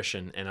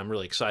fruition, and I'm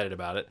really excited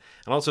about it.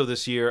 And also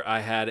this year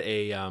I had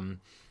a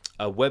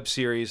web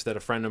series that a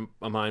friend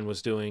of mine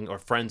was doing, or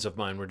friends of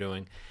mine were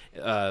doing,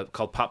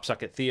 called Pop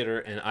Sucket Theater,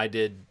 and I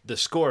did the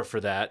score for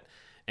that,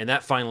 and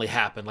that finally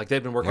happened. Like,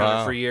 they've been working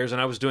on it for years,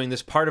 and I was doing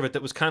this part of it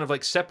that was kind of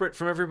like separate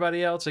from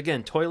everybody else.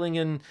 Again, toiling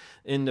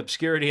in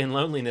obscurity and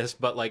loneliness,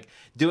 but like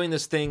doing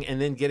this thing and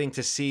then getting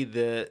to see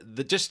the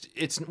just,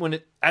 it's when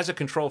it, as a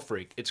control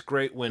freak, it's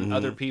great when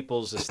other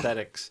people's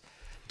aesthetics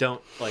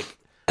don't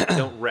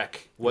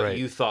wreck what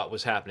you thought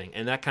was happening.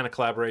 And that kind of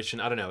collaboration,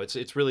 I don't know,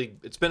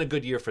 it's been a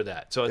good year for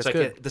that. So it's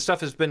like the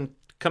stuff has been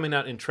coming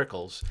out in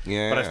trickles.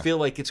 Yeah. But I feel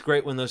like it's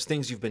great when those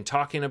things you've been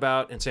talking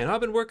about and saying,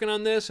 I've been working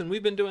on this and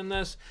we've been doing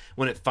this,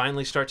 when it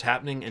finally starts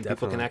happening and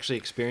people can actually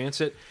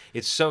experience it.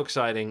 It's so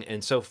exciting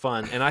and so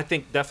fun. And I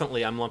think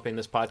definitely I'm lumping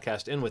this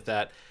podcast in with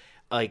that.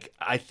 Like,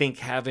 I think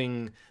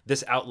having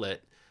this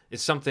outlet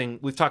is something,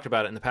 we've talked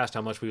about it in the past,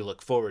 how much we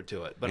look forward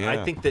to it. But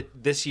I think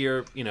that this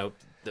year, you know,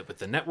 with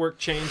the network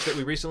change that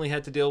we recently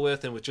had to deal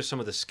with, and with just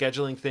some of the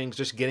scheduling things,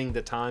 just getting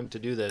the time to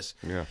do this,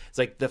 it's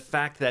like the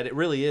fact that it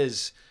really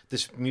is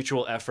this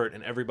mutual effort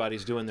and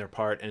everybody's doing their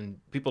part, and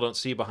people don't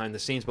see behind the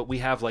scenes, but we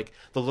have like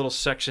the little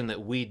section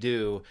that we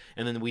do,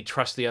 and then we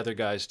trust the other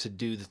guys to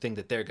do the thing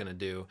that they're going to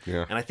do.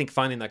 And I think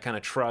finding that kind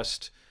of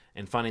trust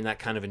and finding that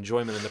kind of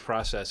enjoyment in the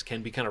process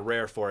can be kind of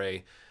rare for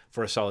a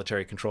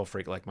solitary control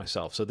freak like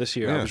myself. So this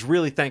year I was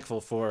really thankful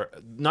for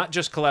not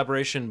just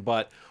collaboration,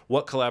 but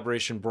what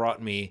collaboration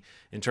brought me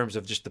in terms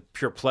of just the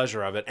pure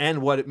pleasure of it,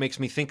 and what it makes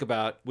me think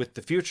about with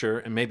the future,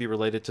 and maybe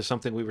related to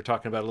something we were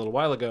talking about a little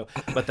while ago,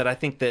 but that I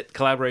think that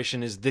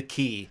collaboration is the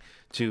key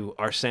to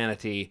our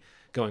sanity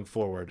going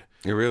forward.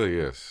 It really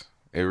is.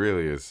 It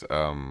really is.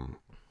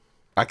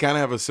 I kind of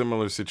have a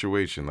similar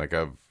situation. Like,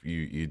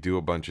 you do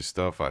a bunch of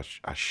stuff.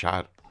 I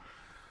shot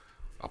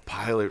a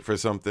pilot for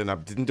something.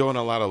 I've been doing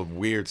a lot of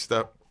weird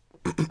stuff.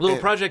 Little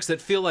projects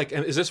that feel like,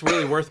 is this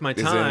really worth my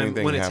time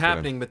anything when it's happening?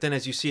 happening? But then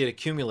as you see it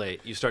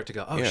accumulate, you start to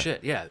go, oh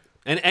shit, yeah.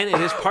 And it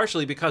is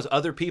partially because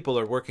other people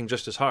are working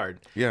just as hard.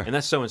 Yeah. And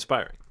that's so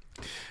inspiring.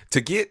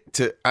 To get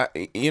to,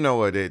 you know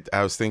what,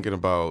 I was thinking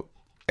about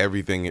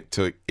everything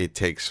it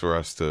takes for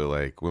us to,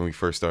 like, when we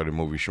first started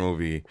Movie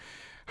Schmovie,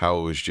 how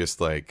it was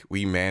just like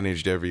we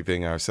managed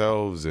everything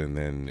ourselves, and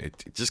then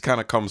it just kind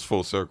of comes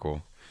full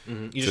circle.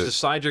 You just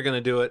decide you're going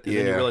to do it, and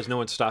then you realize no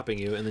one's stopping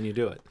you, and then you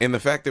do it. And the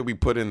fact that we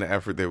put in the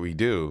effort that we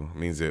do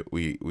means that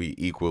we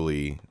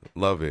equally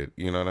love it.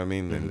 You know what I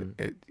mean? And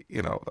it,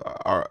 you know,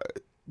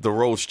 the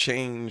roles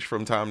change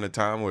from time to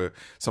time, where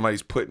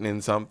somebody's putting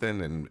in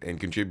something and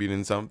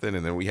contributing something,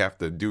 and then we have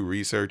to do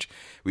research.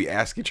 We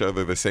ask each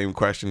other the same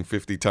question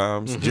 50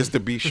 times just to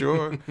be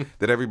sure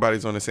that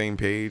everybody's on the same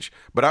page.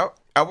 But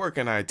I work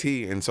in IT,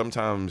 and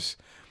sometimes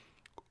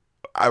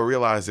I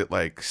realize that,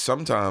 like,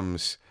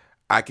 sometimes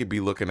I could be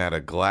looking at a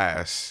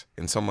glass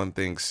and someone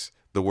thinks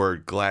the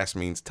word glass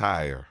means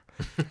tire.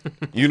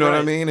 You know what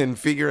I mean? And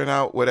figuring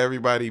out what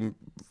everybody,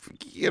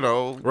 you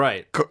know,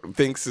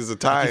 thinks is a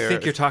tire. You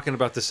think you're talking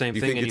about the same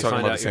thing, and you talking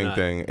about the same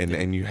thing,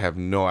 and you have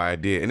no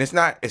idea. And it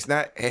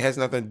has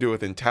nothing to do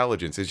with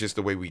intelligence. It's just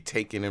the way we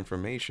take in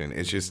information.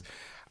 It's just,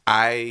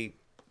 I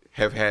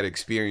have had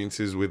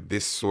experiences with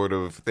this sort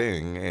of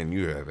thing, and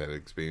you have had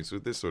experience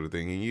with this sort of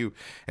thing,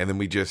 and then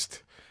we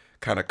just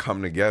kind of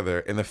come together.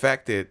 And the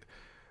fact that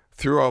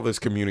through all this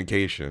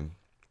communication,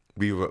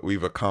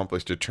 we've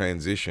accomplished a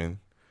transition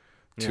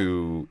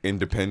to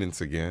independence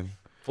again.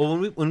 Well,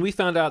 when we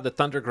found out that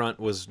Thundergrunt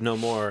was no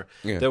more,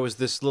 there was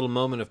this little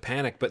moment of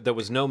panic, but there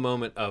was no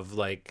moment of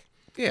like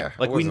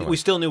we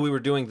still knew we were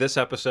doing this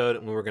episode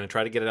and we were going to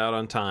try to get it out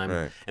on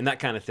time and that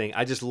kind of thing.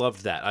 I just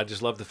loved that. I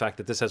just love the fact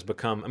that this has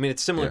become, I mean,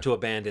 it's similar to a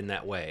band in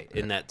that way,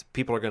 in that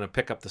people are going to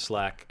pick up the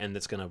slack and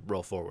it's going to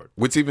roll forward.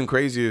 What's even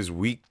crazier is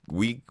we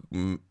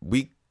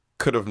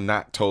could have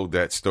not told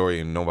that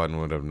story and nobody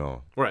would have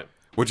known. Right.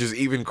 which is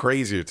even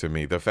crazier to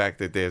me. The fact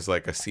that there's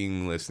like a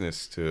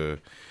seamlessness to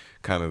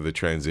kind of the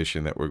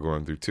transition that we're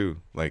going through too.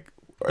 Like,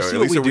 See at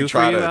what least we that we do for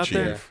try you to out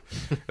there?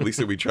 achieve. At least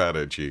that we try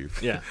to achieve.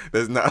 Yeah.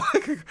 There's not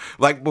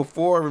like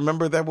before.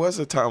 Remember, there was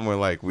a time where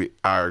like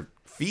our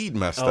feed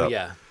messed Oh up.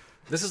 yeah.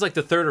 This is like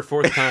the third or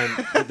fourth time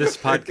that this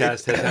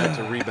podcast has had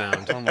to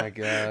rebound. Oh my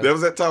god. There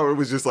was that time where it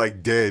was just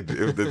like dead.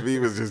 The feed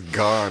was just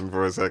gone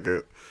for a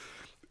second.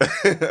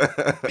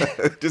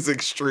 Just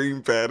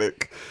extreme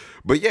panic.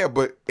 But yeah,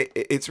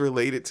 it's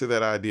related to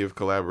that idea of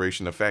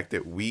collaboration. The fact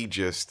that we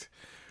just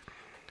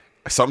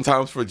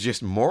sometimes for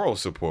just moral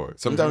support,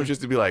 sometimes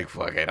just to be like,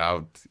 fuck it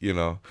out,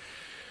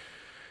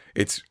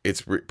 it's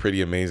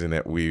pretty amazing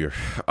that we're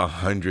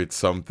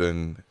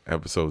 100-something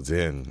episodes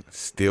in,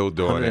 still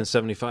doing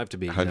 175 to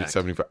be exact.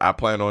 175. I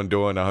plan on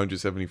doing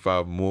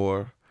 175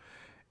 more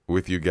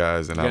with you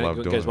guys, and I love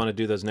doing. You guys want to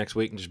do those next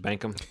week and just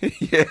bank them?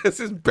 Yeah, this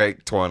is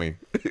bank 20.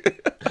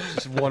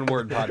 Just one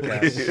word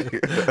podcast.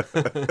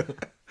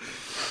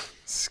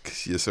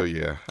 So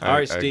yeah. All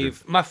right,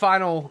 Steve, My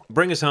final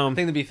bring us home.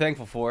 thing to be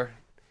thankful for,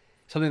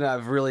 something that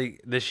I've really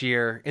this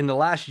year, in the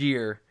last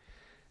year,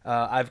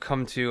 I've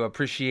come to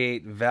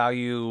appreciate,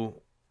 value,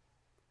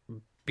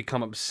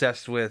 become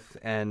obsessed with,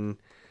 and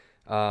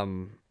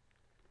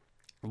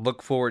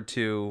look forward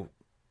to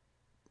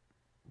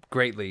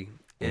greatly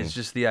is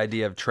just the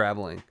idea of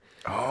traveling.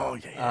 Oh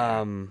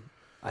yeah.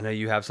 I know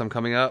you have some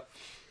coming up.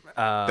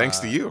 Thanks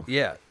to you.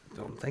 Yeah.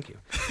 Oh, thank you.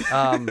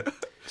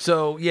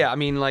 So yeah, I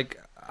mean, like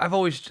I've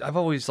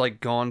always like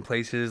gone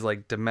places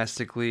like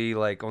domestically,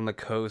 like on the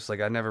coast.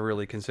 Like I never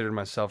really considered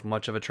myself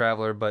much of a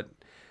traveler, but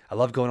I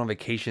love going on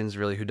vacations.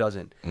 Really, who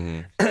doesn't?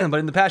 Mm-hmm. But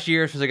in the past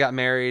year, since I got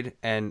married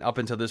and up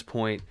until this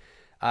point,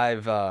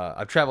 I've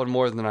traveled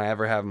more than I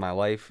ever have in my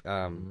life,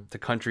 to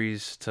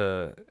countries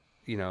that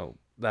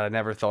I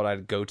never thought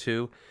I'd go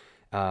to.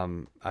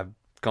 I've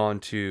gone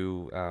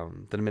to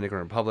the Dominican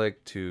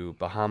Republic, to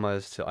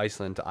Bahamas, to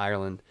Iceland, to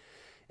Ireland,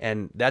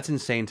 and that's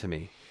insane to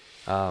me.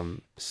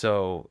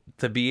 So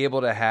to be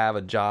able to have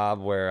a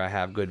job where I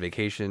have good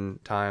vacation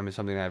time is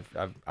something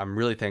I'm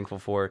really thankful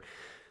for.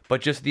 But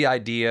just the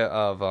idea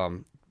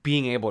of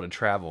being able to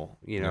travel,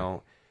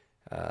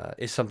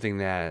 is something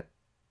that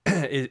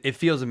it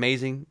feels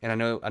amazing, and I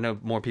know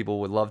more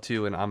people would love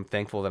to, and I'm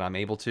thankful that I'm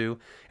able to,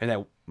 and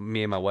that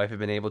me and my wife have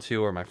been able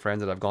to, or my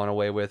friends that I've gone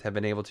away with have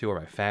been able to, or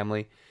my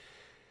family.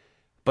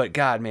 But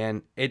God,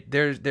 man,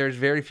 there's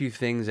very few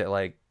things that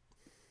like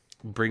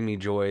bring me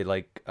joy,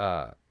 like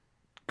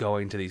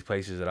going to these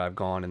places that I've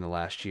gone in the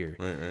last year,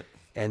 Right.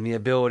 and the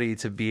ability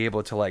to be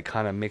able to like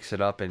kind of mix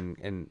it up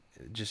and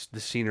just the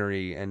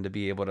scenery, and to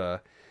be able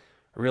to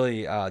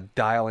really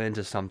dial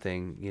into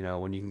something,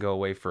 when you can go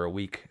away for a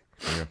week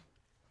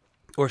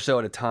or so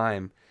at a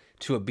time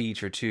to a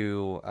beach, or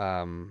to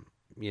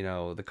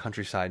the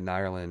countryside in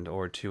Ireland,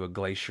 or to a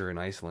glacier in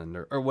Iceland,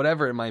 or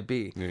whatever it might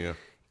be. Yeah.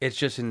 It's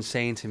just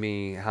insane to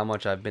me how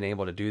much I've been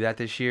able to do that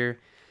this year.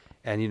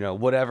 And,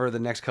 whatever the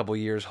next couple of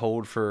years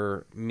hold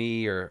for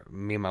me, or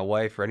me and my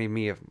wife, or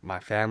my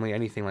family,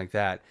 anything like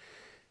that,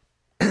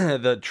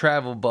 the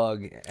travel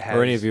bug has...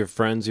 Or any of your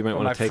friends you might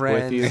want to take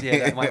with you. Yeah,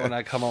 that might want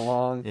to come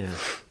along.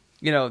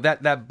 Yeah.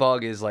 That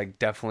bug is like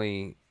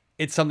definitely...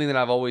 It's something that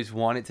I've always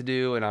wanted to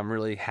do, and I'm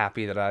really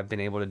happy that I've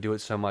been able to do it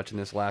so much in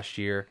this last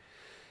year.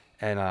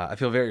 And I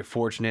feel very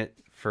fortunate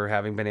for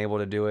having been able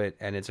to do it,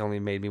 and it's only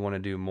made me want to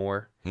do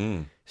more.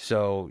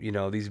 So,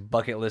 these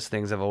bucket list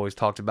things I've always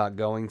talked about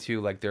going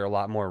to, like, they're a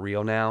lot more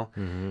real now,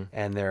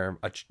 and they're,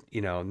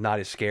 not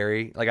as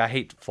scary. Like, I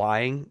hate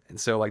flying, and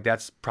so, like,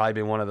 that's probably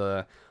been one of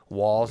the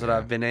walls that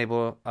I've been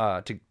able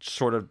to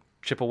sort of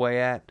chip away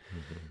at.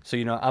 So,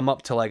 I'm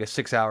up to, like, a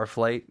 6-hour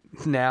flight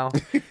now.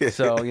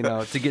 So,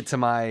 to get to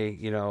my,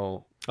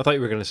 I thought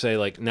you were going to say,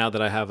 like, now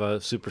that I have a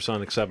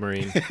supersonic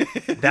submarine.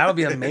 That would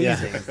be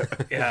amazing.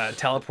 Yeah,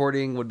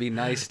 teleporting would be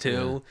nice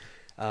too.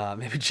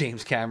 Maybe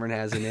James Cameron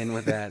has an in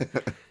with that.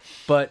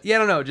 But yeah, I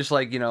don't know. Just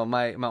like,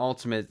 my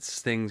ultimate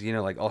things,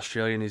 like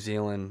Australia, New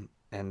Zealand,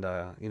 and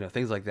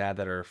things like that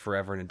are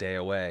forever and a day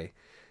away,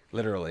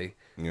 literally.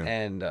 Yeah.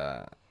 And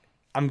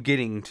I'm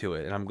getting to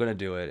it, and I'm gonna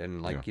do it.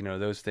 And like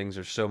those things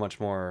are so much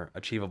more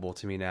achievable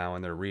to me now,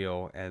 and they're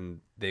real,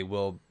 and they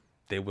will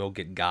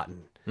get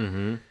gotten.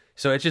 Mm-hmm.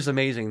 So it's just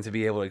amazing to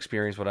be able to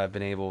experience what I've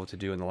been able to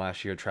do in the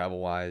last year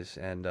travel-wise.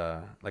 And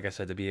like I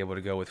said, to be able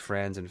to go with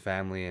friends and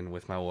family and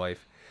with my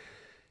wife,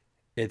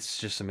 it's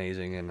just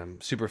amazing. And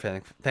I'm super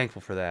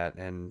thankful for that.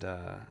 And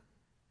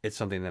it's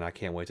something that I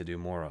can't wait to do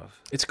more of.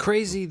 It's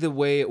crazy the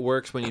way it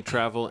works when you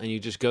travel and you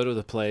just go to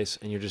the place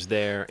and you're just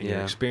there and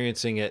you're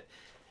experiencing it.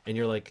 And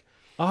you're like,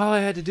 all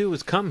I had to do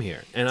was come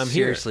here, and I'm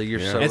Seriously, here.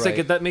 you're so it's right.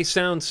 like that may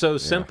sound so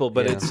simple,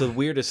 but it's the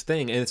weirdest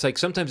thing. And it's like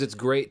sometimes it's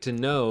great to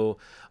know,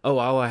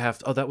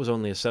 that was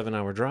only a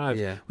 7-hour drive.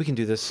 Yeah. We can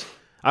do this.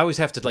 I always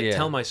have to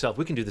tell myself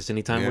we can do this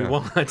anytime we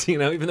want,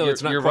 even though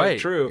it's not you're quite right.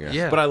 true.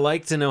 Yeah. But I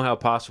like to know how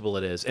possible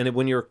it is. And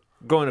when you're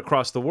going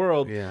across the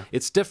world,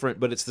 it's different,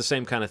 but it's the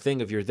same kind of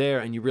thing. If you're there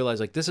and you realize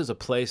like this is a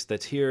place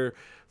that's here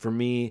for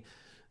me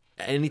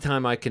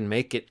anytime I can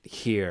make it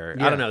here.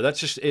 I don't know. That's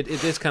just it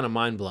is kind of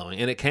mind blowing,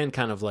 and it can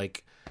kind of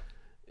like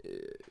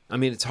I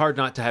mean, it's hard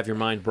not to have your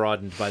mind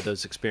broadened by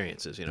those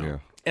experiences, you know? Yeah.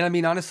 And I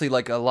mean, honestly,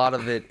 like a lot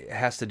of it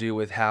has to do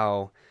with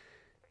how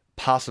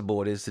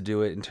possible it is to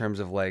do it in terms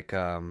of like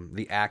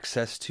the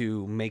access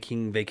to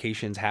making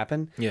vacations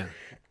happen. Yeah.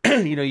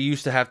 You know, you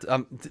used to have to,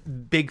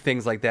 big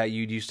things like that.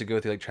 You used to go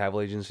through like travel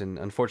agents, and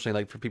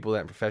unfortunately, like for people in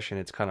that profession,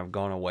 it's kind of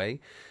gone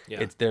away. Yeah.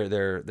 It's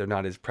they're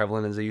not as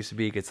prevalent as they used to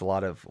be. It's a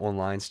lot of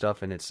online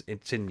stuff, and it's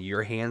in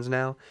your hands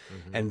now.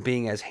 And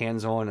being as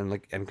hands on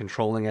and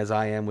controlling as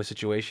I am with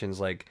situations,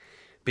 like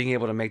being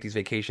able to make these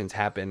vacations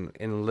happen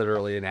in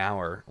literally an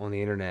hour on the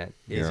internet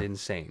is Yeah.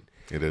 insane.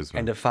 It is.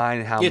 And to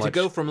find how Yeah, much to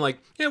go from like,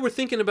 yeah, we're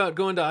thinking about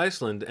going to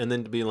Iceland, and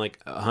then to being like,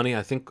 honey,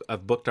 I think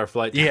I've booked our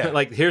flight. Yeah.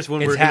 Like, here's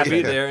when It's we're going to be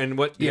happening. there, and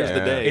here's the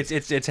Yeah. day.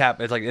 it's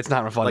happened. It's like it's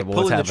not refundable. like It's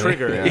pulling the happening.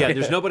 trigger. Yeah.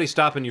 There's nobody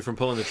stopping you from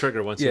pulling the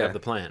trigger once you have the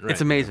plan. Right.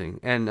 It's amazing.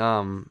 And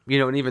you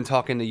know, and even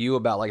talking to you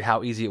about like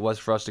how easy it was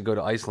for us to go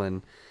to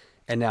Iceland,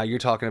 and now you're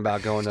talking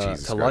about going to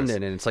Jesus Christ.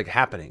 London, and it's like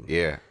happening.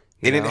 Yeah.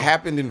 You And it know?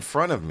 happened in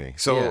front of me.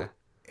 So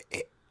Yeah.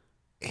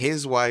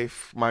 his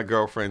wife, my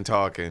girlfriend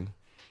talking,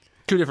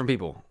 Two different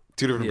people.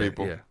 two different Yeah,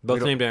 people. yeah.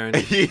 Both named Aaron.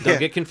 Yeah. Don't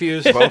get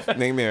confused. Both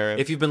named Aaron.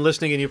 If you've been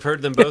listening and you've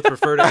heard them both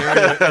refer to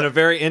Aaron in a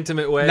very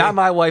intimate way. Not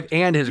my wife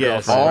and his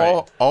Yes.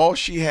 girlfriend. all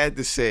she had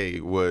to say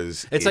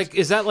was It's like,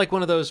 is that like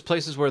one of those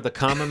places where the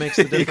comma makes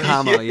the difference?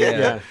 Comma,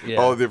 yeah.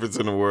 all the difference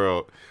in the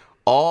world.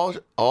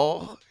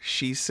 All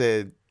she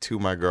said to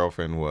my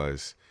girlfriend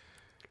was,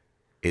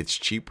 "It's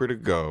cheaper to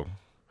go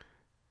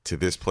to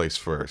this place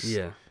first."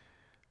 Yeah.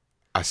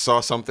 I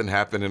saw something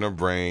happen in her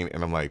brain,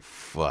 and I'm like,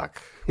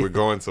 "Fuck, we're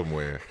going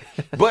somewhere."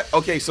 But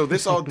okay, so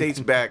this all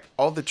dates back.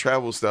 All the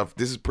travel stuff.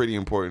 This is pretty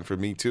important for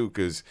me too,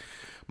 because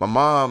my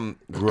mom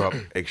grew up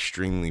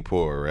extremely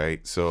poor,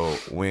 right? So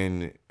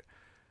when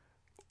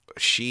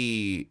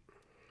she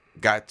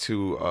got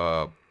to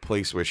a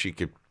place where she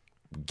could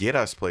get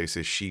us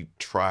places, she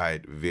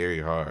tried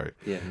very hard.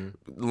 Yeah.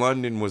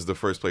 London was the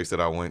first place that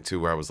I went to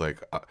where I was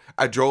like,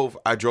 I drove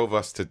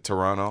us to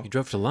Toronto. You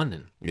drove to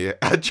London. Yeah,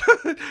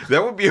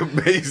 that would be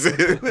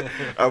amazing.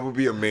 That would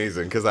be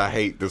amazing because I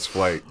hate this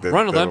flight.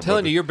 Ronald, I'm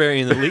telling you, you're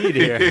burying the lead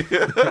here.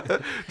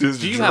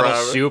 Just Do you have a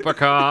driving.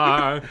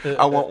 supercar?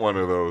 I want one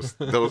of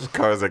those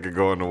cars that could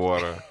go in the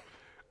water.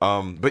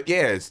 But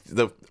yeah,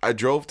 I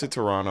drove to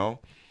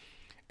Toronto,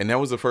 and that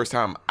was the first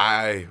time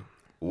I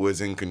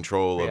was in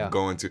control of Yeah.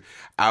 going to.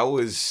 I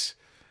was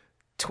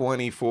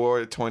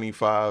 24,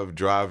 25,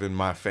 driving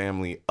my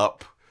family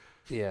up,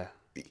 Yeah.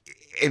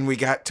 and we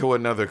got to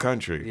another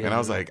country, Yeah. and I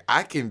was like,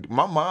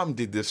 my mom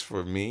did this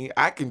for me.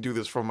 I can do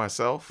this for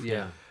myself.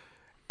 Yeah.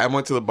 I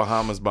went to the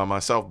Bahamas by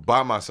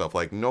myself,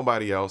 like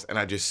nobody else, and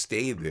I just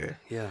stayed there.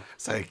 Yeah.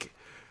 It's like,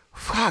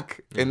 fuck.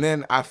 And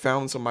then I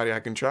found somebody I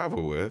can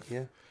travel with.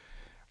 Yeah.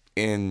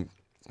 And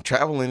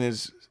traveling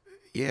is,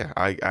 yeah,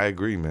 I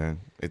agree,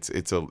 man.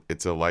 It's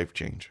a life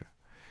changer.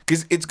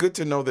 Because it's good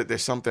to know that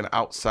there's something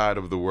outside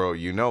of the world,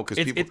 you know.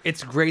 Because people,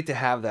 It's great to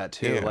have that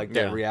too, Yeah. like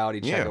that Yeah.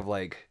 reality check Yeah. of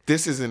like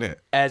this isn't it.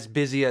 as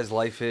busy as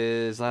life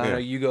is. I Yeah. know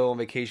you go on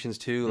vacations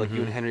too. Like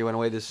you and Henry went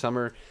away this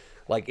summer.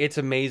 Like it's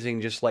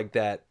amazing, just like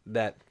that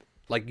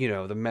like you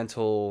know the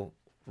mental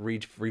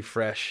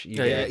refresh you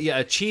Yeah, get. yeah,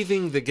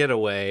 achieving the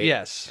getaway.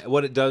 Yes.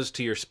 What it does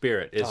to your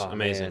spirit is Oh,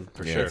 amazing man.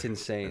 for Yeah. sure. It's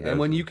insane. And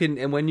when you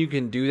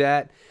can do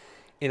that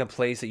in a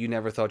place that you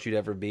never thought you'd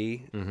ever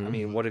be, I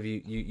mean, what have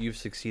you've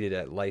succeeded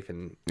at life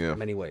in Yeah.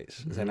 many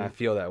ways. And I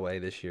feel that way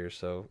this year.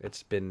 So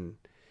it's been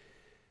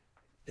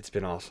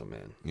awesome,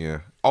 man. Yeah.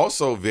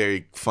 Also,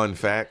 very fun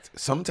fact,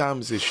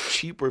 sometimes it's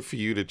cheaper for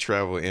you to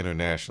travel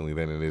internationally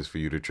than it is for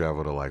you to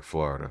travel to like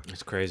Florida.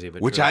 It's crazy,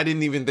 but Which true. I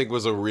didn't even think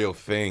was a real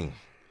thing.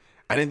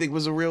 I didn't think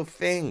was a real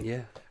thing.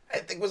 Yeah. I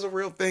didn't think it was a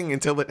real thing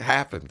until it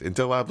happened.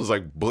 Until I was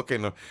like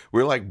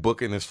we're like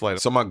booking this flight.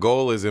 So my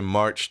goal is in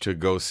March to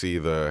go see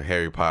the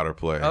Harry Potter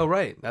play. Oh,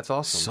 right. That's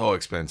awesome. So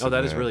expensive. Oh,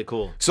 that is man. really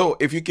cool. So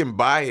if you can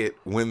buy it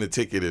when the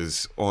ticket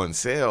is on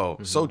sale,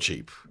 so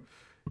cheap.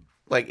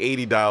 Like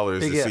 $80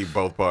 Big to if. see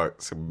both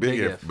parts. Big Big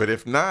if. if. But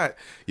if not,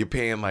 you're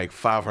paying like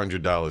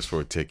 $500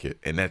 for a ticket,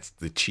 and that's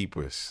the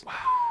cheapest. Wow.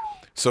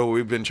 So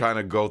we've been trying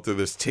to go through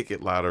this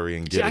ticket lottery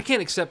and See, get I it.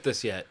 can't accept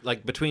this yet.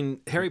 Like between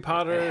Harry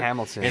Potter And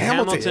Hamilton. and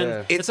Hamilton,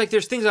 Hamilton, yeah. it's like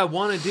there's things I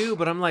want to do,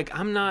 but I'm like,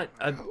 I'm not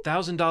a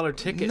 $1,000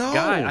 ticket No.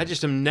 guy. I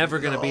just am never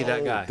going to be that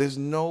No, guy. There's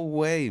no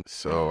way.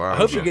 So I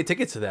hope you get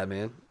tickets to that,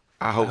 man.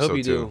 I hope I hope so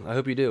you too. do. I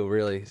hope you do,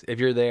 really. If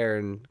you're there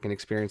and can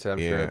experience it, I'm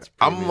sure Yeah, it's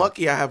pretty I'm amazing.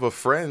 lucky. I have a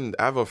friend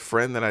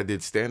that I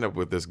did stand up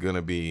with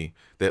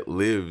that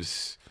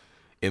lives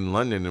in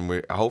London,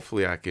 and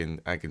hopefully I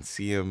can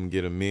see him,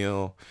 get a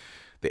meal.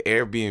 The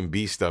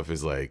Airbnb stuff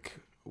is like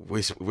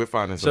we're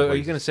finding. So are you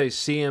places. going to say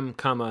see him,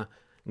 comma,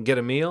 get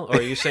a meal? Or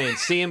are you saying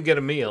see him, get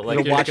a meal? Like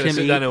You're you're watch going to him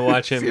sit down eat. and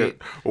watch him Yeah,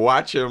 eat?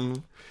 watch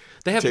him?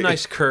 They have Take-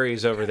 nice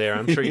curries over there.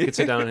 I'm sure you could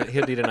sit down and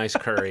he'll eat a nice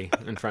curry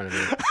in front of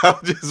you.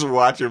 I'll just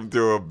watch him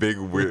through a big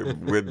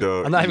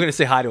window. I'm not even going to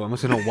say hi to him. I'm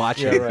just going to watch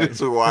him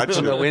Just watch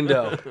from the him,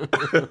 window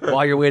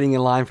while you're waiting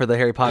in line for the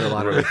Harry Potter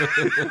lottery.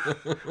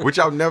 which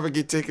I'll never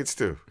get tickets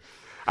to.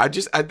 I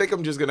think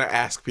I'm just gonna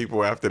ask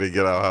people after they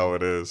get out how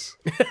it is.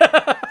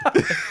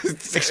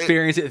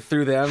 Experience it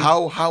through them.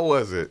 How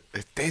was it?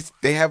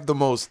 They have the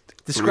most.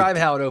 Describe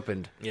how it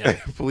opened. Yeah.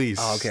 Please.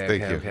 Oh, okay,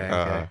 Thank okay, you.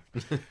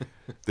 okay,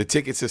 The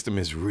ticket system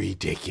is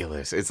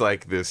ridiculous. It's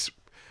like this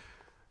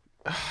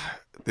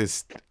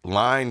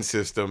line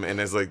system, and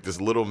there's like this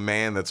little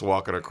man that's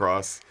walking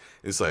across.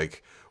 It's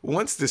like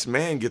once this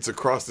man gets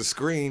across the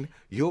screen,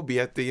 you'll be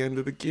at the end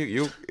of the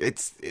queue.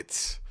 It's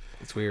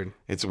weird.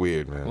 It's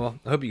weird, man. Well,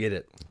 I hope you get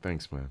it.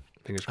 Thanks, man.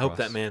 Fingers I hope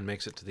crossed. that man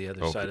makes it to the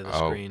other Hope- side of the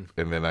I'll- screen.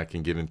 and then I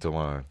can get into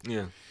line.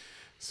 Yeah.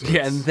 So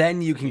Yeah, it's- and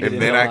then you can get and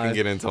into then I line. can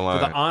get into For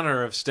line. the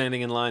honor of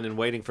standing in line and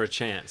waiting for a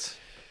chance.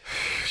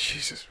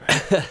 Jesus,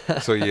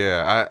 man. So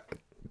yeah,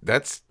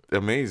 that's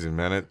amazing,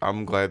 man.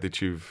 I'm glad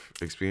that you've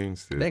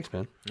experienced it. Thanks,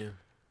 man. Yeah.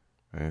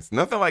 It's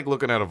nothing like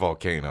looking at a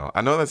volcano.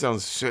 I know that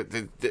sounds shit.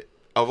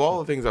 Of all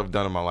the things I've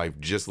done in my life,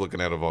 just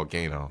looking at a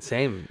volcano.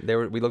 Same.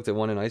 We looked at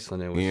one in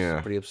Iceland. It was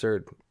Yeah. pretty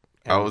absurd.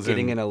 I And was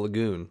getting in- in a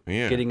lagoon.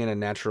 Yeah. Getting in a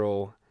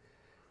natural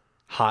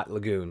hot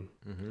lagoon.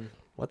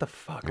 What the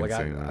fuck? Like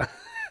Insane, man.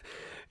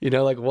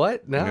 like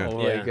what? No, Yeah.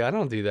 like Yeah. I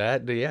don't do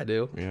that. Yeah, I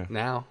do. Yeah.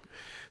 Now.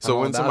 So I'm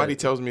all when about somebody it.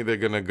 tells me they're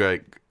gonna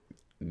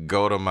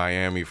go to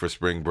Miami for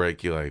spring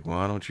break, you're like, well,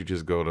 why don't you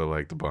just go to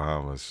like the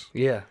Bahamas?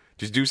 Yeah.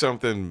 Just do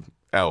something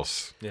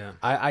else. Yeah.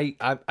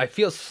 I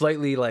feel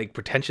slightly like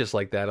pretentious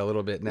like that a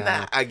little bit now.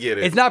 Nah, I get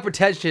it. It's not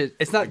pretentious.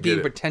 It's not get being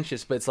it.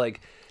 pretentious, but it's like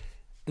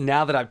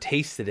now that I've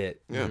tasted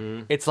it,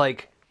 Yeah. it's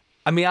like.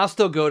 I mean, I'll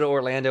still go to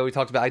Orlando. We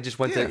talked about. I just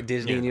went Yeah, to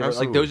Disney. yeah, and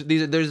like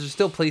absolutely. there's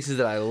still places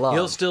that I love.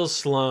 He'll still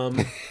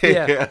slum.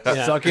 yeah,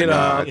 suck it Nah,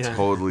 up. I Yeah.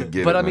 totally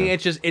get But it. I mean, man.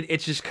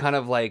 it's just kind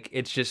of like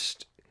it's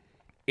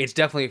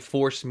definitely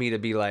forced me to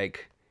be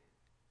like,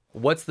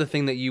 what's the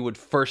thing that you would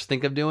first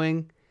think of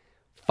doing?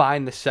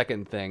 Find the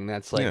second thing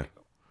that's like Yeah.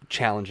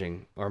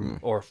 challenging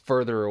or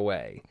further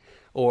away,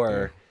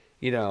 or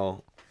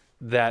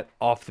that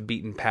off the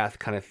beaten path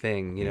kind of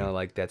thing.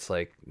 Like that's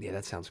like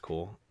that sounds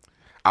cool.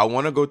 I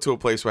want to go to a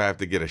place where I have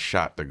to get a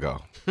shot to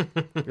go.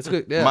 It's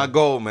good. Yeah. My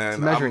goal, man. It's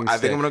a measuring I think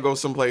stick. I'm gonna go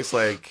someplace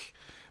like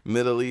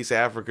Middle East,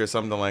 Africa,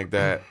 something like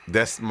that.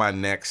 That's my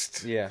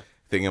next Yeah.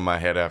 thing in my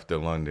head after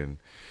London.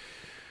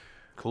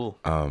 Cool.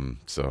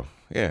 So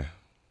yeah,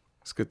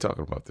 it's good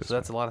talking about this. So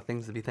that's a lot of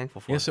things to be thankful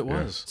for. Yes, it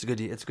was. It's a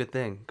good. It's a good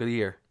thing. Good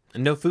year.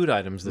 And no food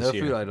items this No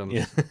year. food items.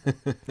 Yeah.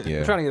 yeah.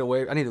 I'm trying to get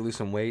away. I need to lose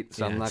some weight,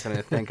 so Yeah. I'm not going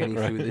to thank any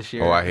food this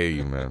year. Oh, I hear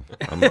you, man.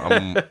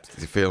 I'm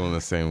feeling the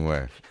same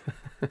way.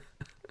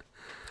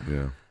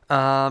 Yeah.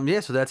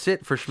 So that's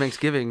it for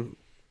Schmanksgiving.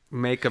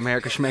 Make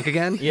America Schmank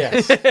again.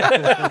 Yes.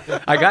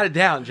 I got it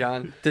down,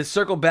 John. To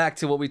circle back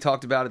to what we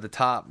talked about at the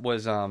top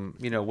was,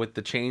 with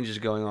the changes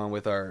going on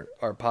with our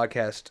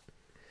podcast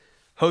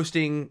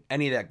hosting,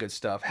 any of that good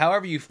stuff.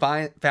 However you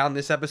found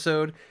this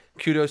episode,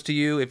 kudos to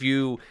you. If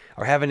you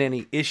are having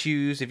any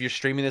issues, if you're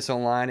streaming this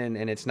online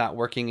and it's not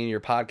working in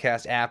your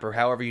podcast app or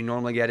however you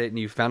normally get it and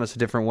you found us a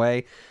different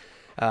way,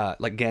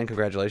 again,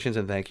 congratulations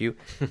and thank you.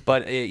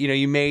 But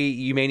you may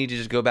need to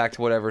just go back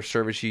to whatever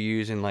service you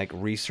use and like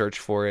research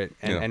for it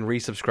and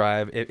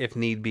resubscribe if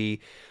need be.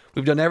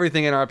 We've done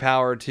everything in our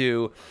power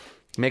to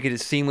make it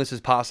as seamless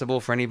as possible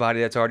for anybody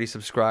that's already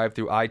subscribed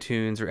through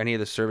iTunes or any of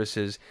the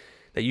services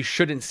that you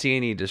shouldn't see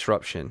any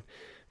disruption.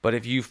 But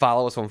if you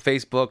follow us on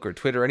Facebook or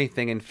Twitter or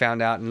anything and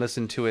found out and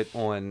listened to it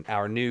on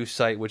our new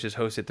site, which is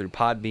hosted through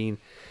Podbean,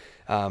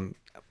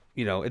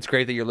 it's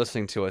great that you're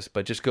listening to us,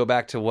 but just go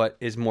back to what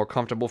is more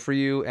comfortable for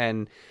you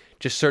and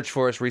just search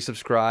for us,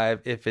 resubscribe.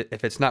 If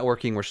it's not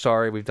working, we're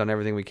sorry. We've done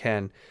everything we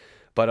can.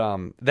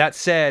 But that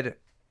said,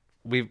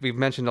 we've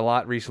mentioned a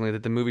lot recently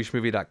that the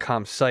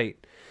movieschmovie.com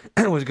site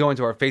was going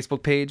to our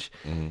Facebook page.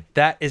 Mm-hmm.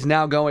 That is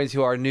now going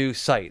to our new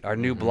site, our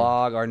new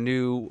blog, our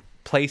new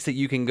place that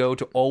you can go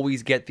to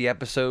always get the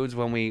episodes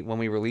when we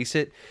release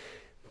it.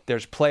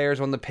 There's players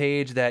on the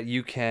page that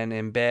you can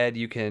embed.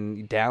 You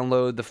can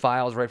download the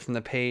files right from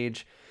the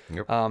page.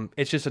 Yep.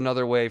 It's just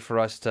another way for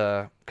us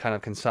to kind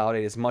of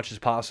consolidate as much as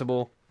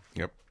possible.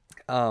 Yep.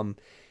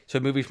 So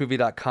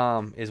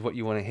movieschmovie.com is what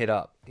you want to hit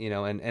up,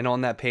 and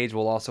on that page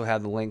we'll also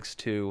have the links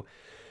to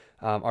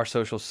our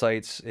social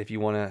sites if you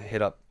want to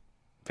hit up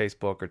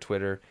Facebook or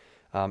Twitter,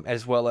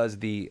 as well as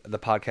the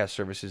podcast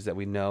services that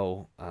we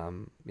know,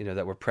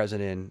 that we're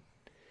present in.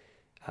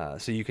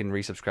 So you can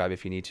resubscribe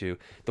if you need to.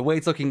 The way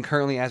it's looking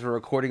currently as we're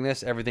recording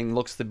this, everything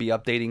looks to be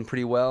updating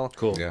pretty well.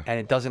 Cool. Yeah. And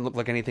it doesn't look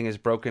like anything is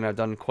broken. I've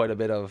done quite a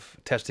bit of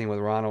testing with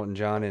Ronald and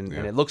John, and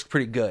it looks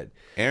pretty good.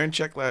 Aaron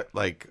checked that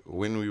like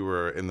when we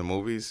were in the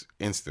movies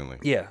instantly.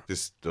 Yeah.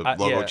 Just the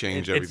logo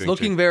change, everything. It's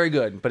looking changed. very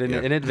good, but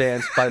in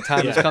advance, by the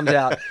time this comes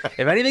out, if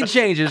anything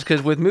changes,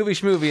 because with Movie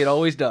Schmovie, it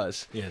always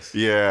does. Yes.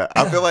 Yeah,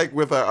 I feel like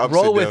with our ups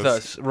Roll and with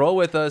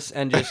downs- us,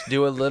 and just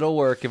do a little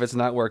work if it's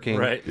not working.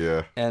 Right.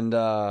 Yeah. And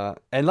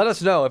let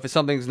us know if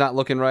something's not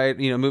looking right.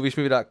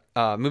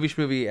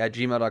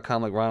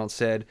 Movieschmovie@gmail.com, like Ronald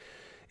said,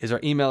 is our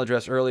email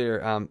address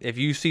earlier. If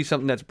you see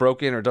something that's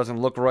broken or doesn't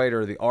look right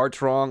or the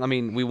art's wrong,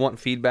 we want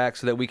feedback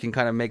so that we can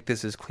kind of make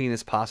this as clean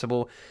as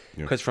possible.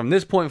 Because from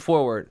this point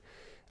forward,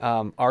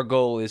 our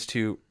goal is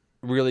to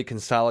really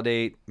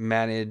consolidate,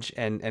 manage,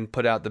 and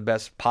put out the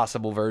best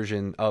possible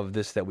version of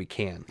this that we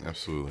can.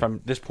 Absolutely.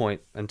 From this point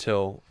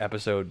until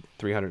episode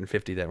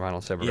 350 that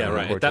Ronald said. Yeah,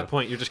 right. At that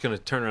point, you're just going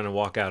to turn around and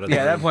walk out of the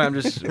Yeah, at that room.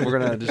 point, we're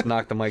gonna just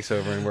knock the mics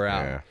over and we're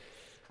out. Yeah.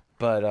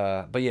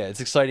 But yeah, it's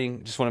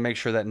exciting. Just want to make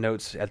sure that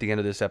notes at the end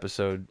of this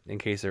episode, in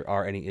case there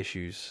are any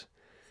issues,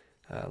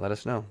 let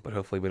us know. But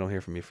hopefully we don't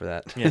hear from you for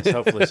that. Yes,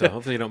 hopefully so.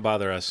 Hopefully you don't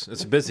bother us.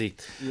 It's busy.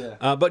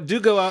 Yeah. But do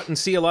go out and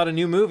see a lot of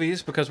new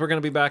movies because we're going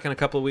to be back in a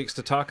couple of weeks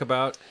to talk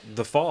about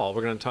the fall.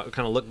 We're going to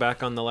kind of look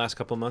back on the last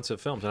couple of months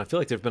of films. And I feel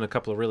like there's been a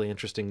couple of really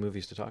interesting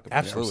movies to talk about.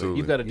 Absolutely.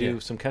 You've got to do Yeah.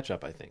 some catch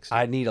up, I think. So.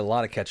 I need a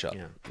lot of catch up.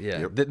 Yeah. Yeah.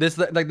 Yep. This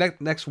like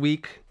next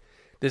week,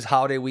 this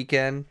holiday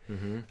weekend,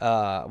 we're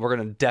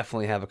gonna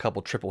definitely have a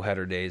couple triple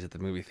header days at the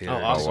movie theater.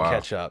 Oh, awesome. to Oh, wow.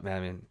 catch up, man. I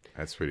mean,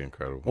 That's pretty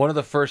incredible. one of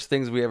the first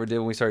things we ever did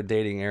when we started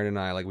dating, Aaron and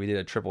I, like we did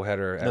a triple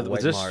header at Was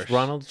White this Marsh.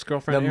 Ronald's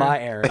girlfriend? No, my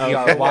Aaron. Oh,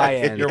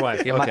 E-R-Y-N. your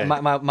wife. Yeah, Okay.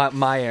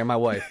 my Aaron, my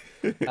wife.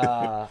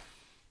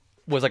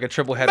 Was like a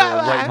triple header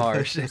at White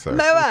Marsh. Sorry.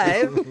 My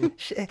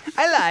wife,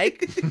 I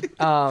like.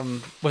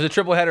 Was a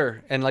triple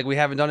header, and like we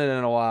haven't done it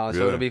in a while, so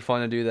Really? it'll be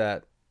fun to do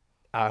that.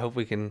 I hope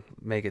we can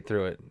make it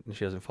through it, and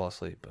she doesn't fall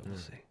asleep, but we'll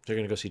see. You're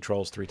going to go see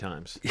Trolls 3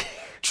 times.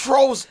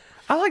 Trolls.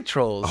 I like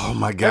Trolls. Oh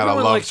my god, Everyone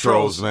I love likes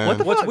Trolls, man.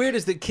 What's fuck? weird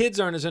is that kids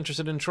aren't as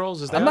interested in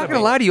Trolls as they I'm ought not to gonna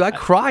be. lie to you. I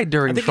cried I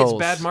during think Trolls. it's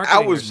bad marketing.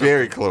 I was or something.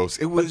 very close.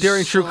 It was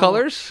during True so-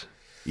 Colors.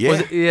 Yeah. Was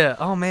it? Yeah.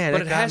 Oh man, But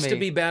that it got has to me.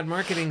 be bad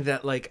marketing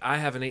that, like, I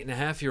have an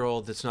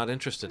 8.5-year-old that's not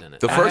interested in it.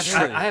 The first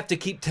I have to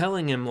keep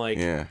telling him, like,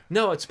 Yeah.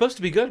 no, it's supposed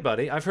to be good,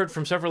 buddy. I've heard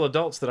from several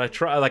adults that I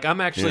try. Like,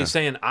 I'm actually Yeah.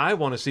 saying I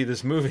want to see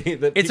this movie.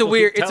 That It's a people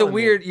weird. keep It's a telling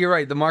me. weird. You're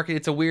right. The market.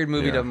 It's a weird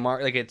movie Yeah. to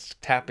mark. Like it's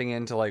tapping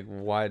into like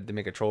why did they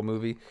make a troll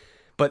movie?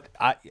 But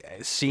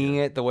seeing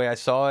it the way I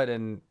saw it,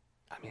 and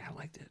I mean, I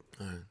liked it.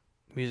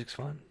 Music's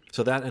fun.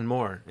 So that and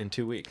more in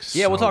 2 weeks.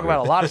 Yeah, we'll So talk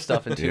about good. a lot of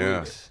stuff in 2 Yeah.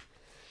 weeks.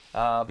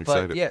 But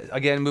Excited. yeah,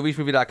 again,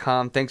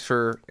 moviesmovie.com. Thanks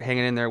for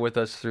hanging in there with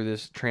us through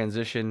this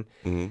transition.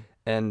 Mhm.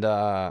 And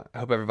I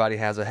hope everybody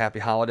has a happy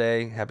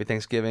holiday, happy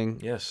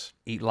Thanksgiving. Yes.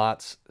 Eat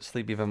lots,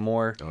 sleep even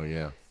more. Oh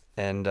yeah.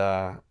 And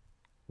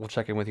we'll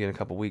check in with you in a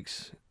couple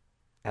weeks.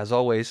 As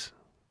always,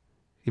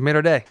 you made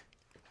our day.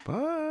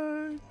 Bye.